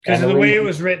 Because of the way it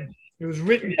was written. It was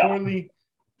written poorly.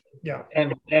 Yeah.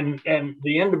 And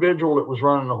the individual that was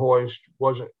running the hoist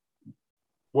wasn't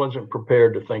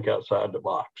prepared to think outside the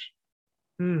box.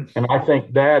 And I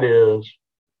think that is,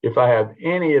 if I have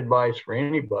any advice for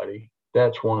anybody,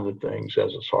 that's one of the things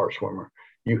as a SAR swimmer.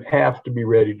 You have to be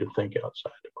ready to think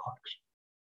outside the box.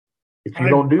 If you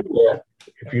don't do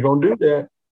that,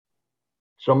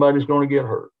 somebody's going to get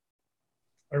hurt.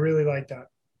 I really like that.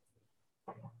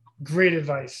 Great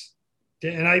advice.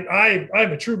 And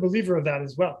I'm a true believer of that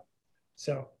as well.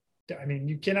 So, I mean,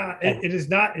 you cannot, it is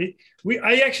not, I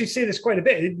actually say this quite a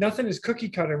bit. Nothing is cookie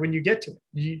cutter when you get to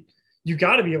it. You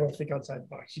got to be able to think outside the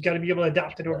box. You got to be able to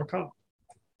adapt and overcome.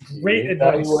 Great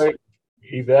advice.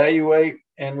 Evaluate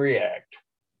and react.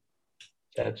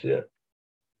 That's it.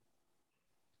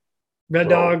 Red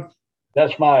Dog.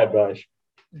 That's my advice.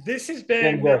 This has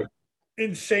been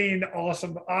insane,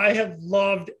 awesome. I have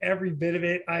loved every bit of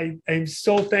it. I'm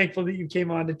so thankful that you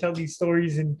came on to tell these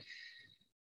stories, and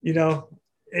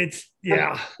it's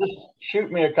Just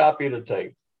shoot me a copy of the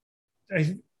tape.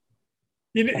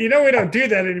 We don't do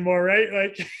that anymore, right?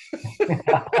 Like,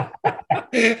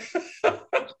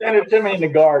 send it to me in the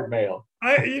guard mail.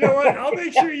 You know what? I'll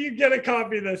make sure you get a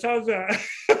copy of this. How's that?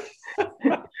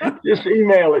 Just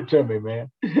email it to me, man.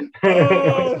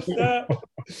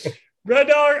 Red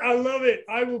Dog, I love it.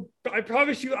 I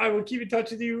promise you, I will keep in touch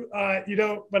with you.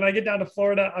 When I get down to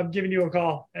Florida, I'm giving you a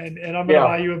call, and I'm going to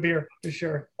buy you a beer for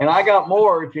sure. And I got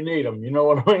more if you need them. You know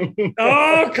what I mean?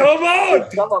 Oh, come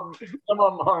on! Some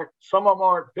of them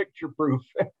aren't picture proof.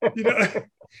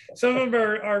 Some of them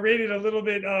are rated a little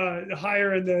bit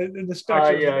higher in the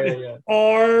spectrum. Yeah.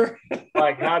 Or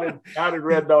like, how did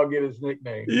Red Dog get his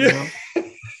nickname? Yeah.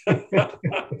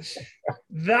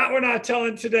 That we're not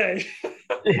telling today.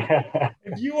 Yeah.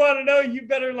 If you want to know, you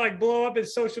better blow up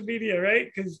his social media,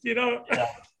 right? Because let's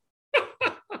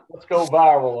go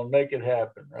viral and make it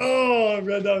happen. Right? Oh,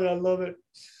 Red Dog, I love it.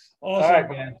 Awesome. All right,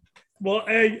 man. Well,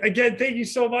 again, thank you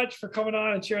so much for coming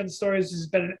on and sharing the stories. This has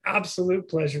been an absolute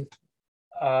pleasure.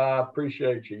 I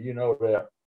appreciate you. You know that.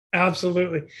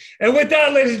 Absolutely. And with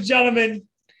that, ladies and gentlemen,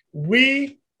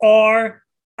 we are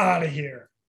out of here.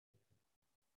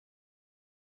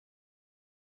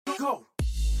 Go.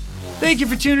 Thank you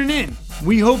for tuning in.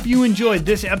 We hope you enjoyed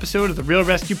this episode of the Real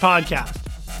Rescue Podcast.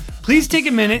 Please take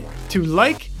a minute to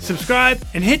like, subscribe,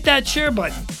 and hit that share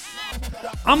button.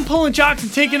 I'm pulling chocks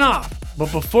and taking off.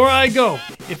 But before I go,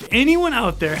 if anyone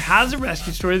out there has a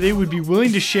rescue story they would be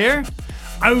willing to share,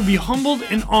 I would be humbled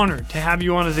and honored to have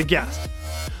you on as a guest.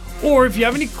 Or if you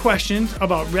have any questions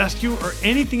about rescue or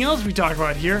anything else we talk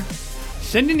about here,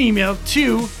 send an email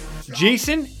to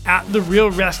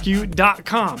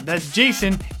jason@therealrescue.com. That's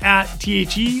Jason at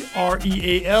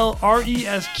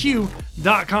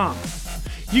TheRealresq.com.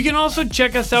 You can also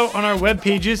check us out on our web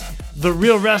pages,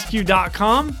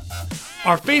 therealrescue.com,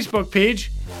 our Facebook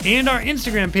page, and our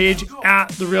Instagram page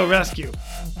 @TheRealRescue.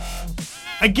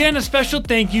 Again, a special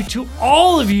thank you to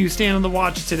all of you staying on the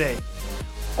watch today.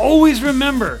 Always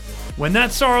remember, when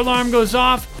that SAR alarm goes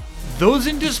off, those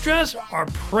in distress are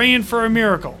praying for a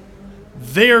miracle.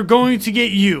 They are going to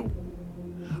get you.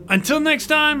 Until next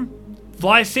time,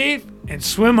 fly safe and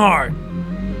swim hard.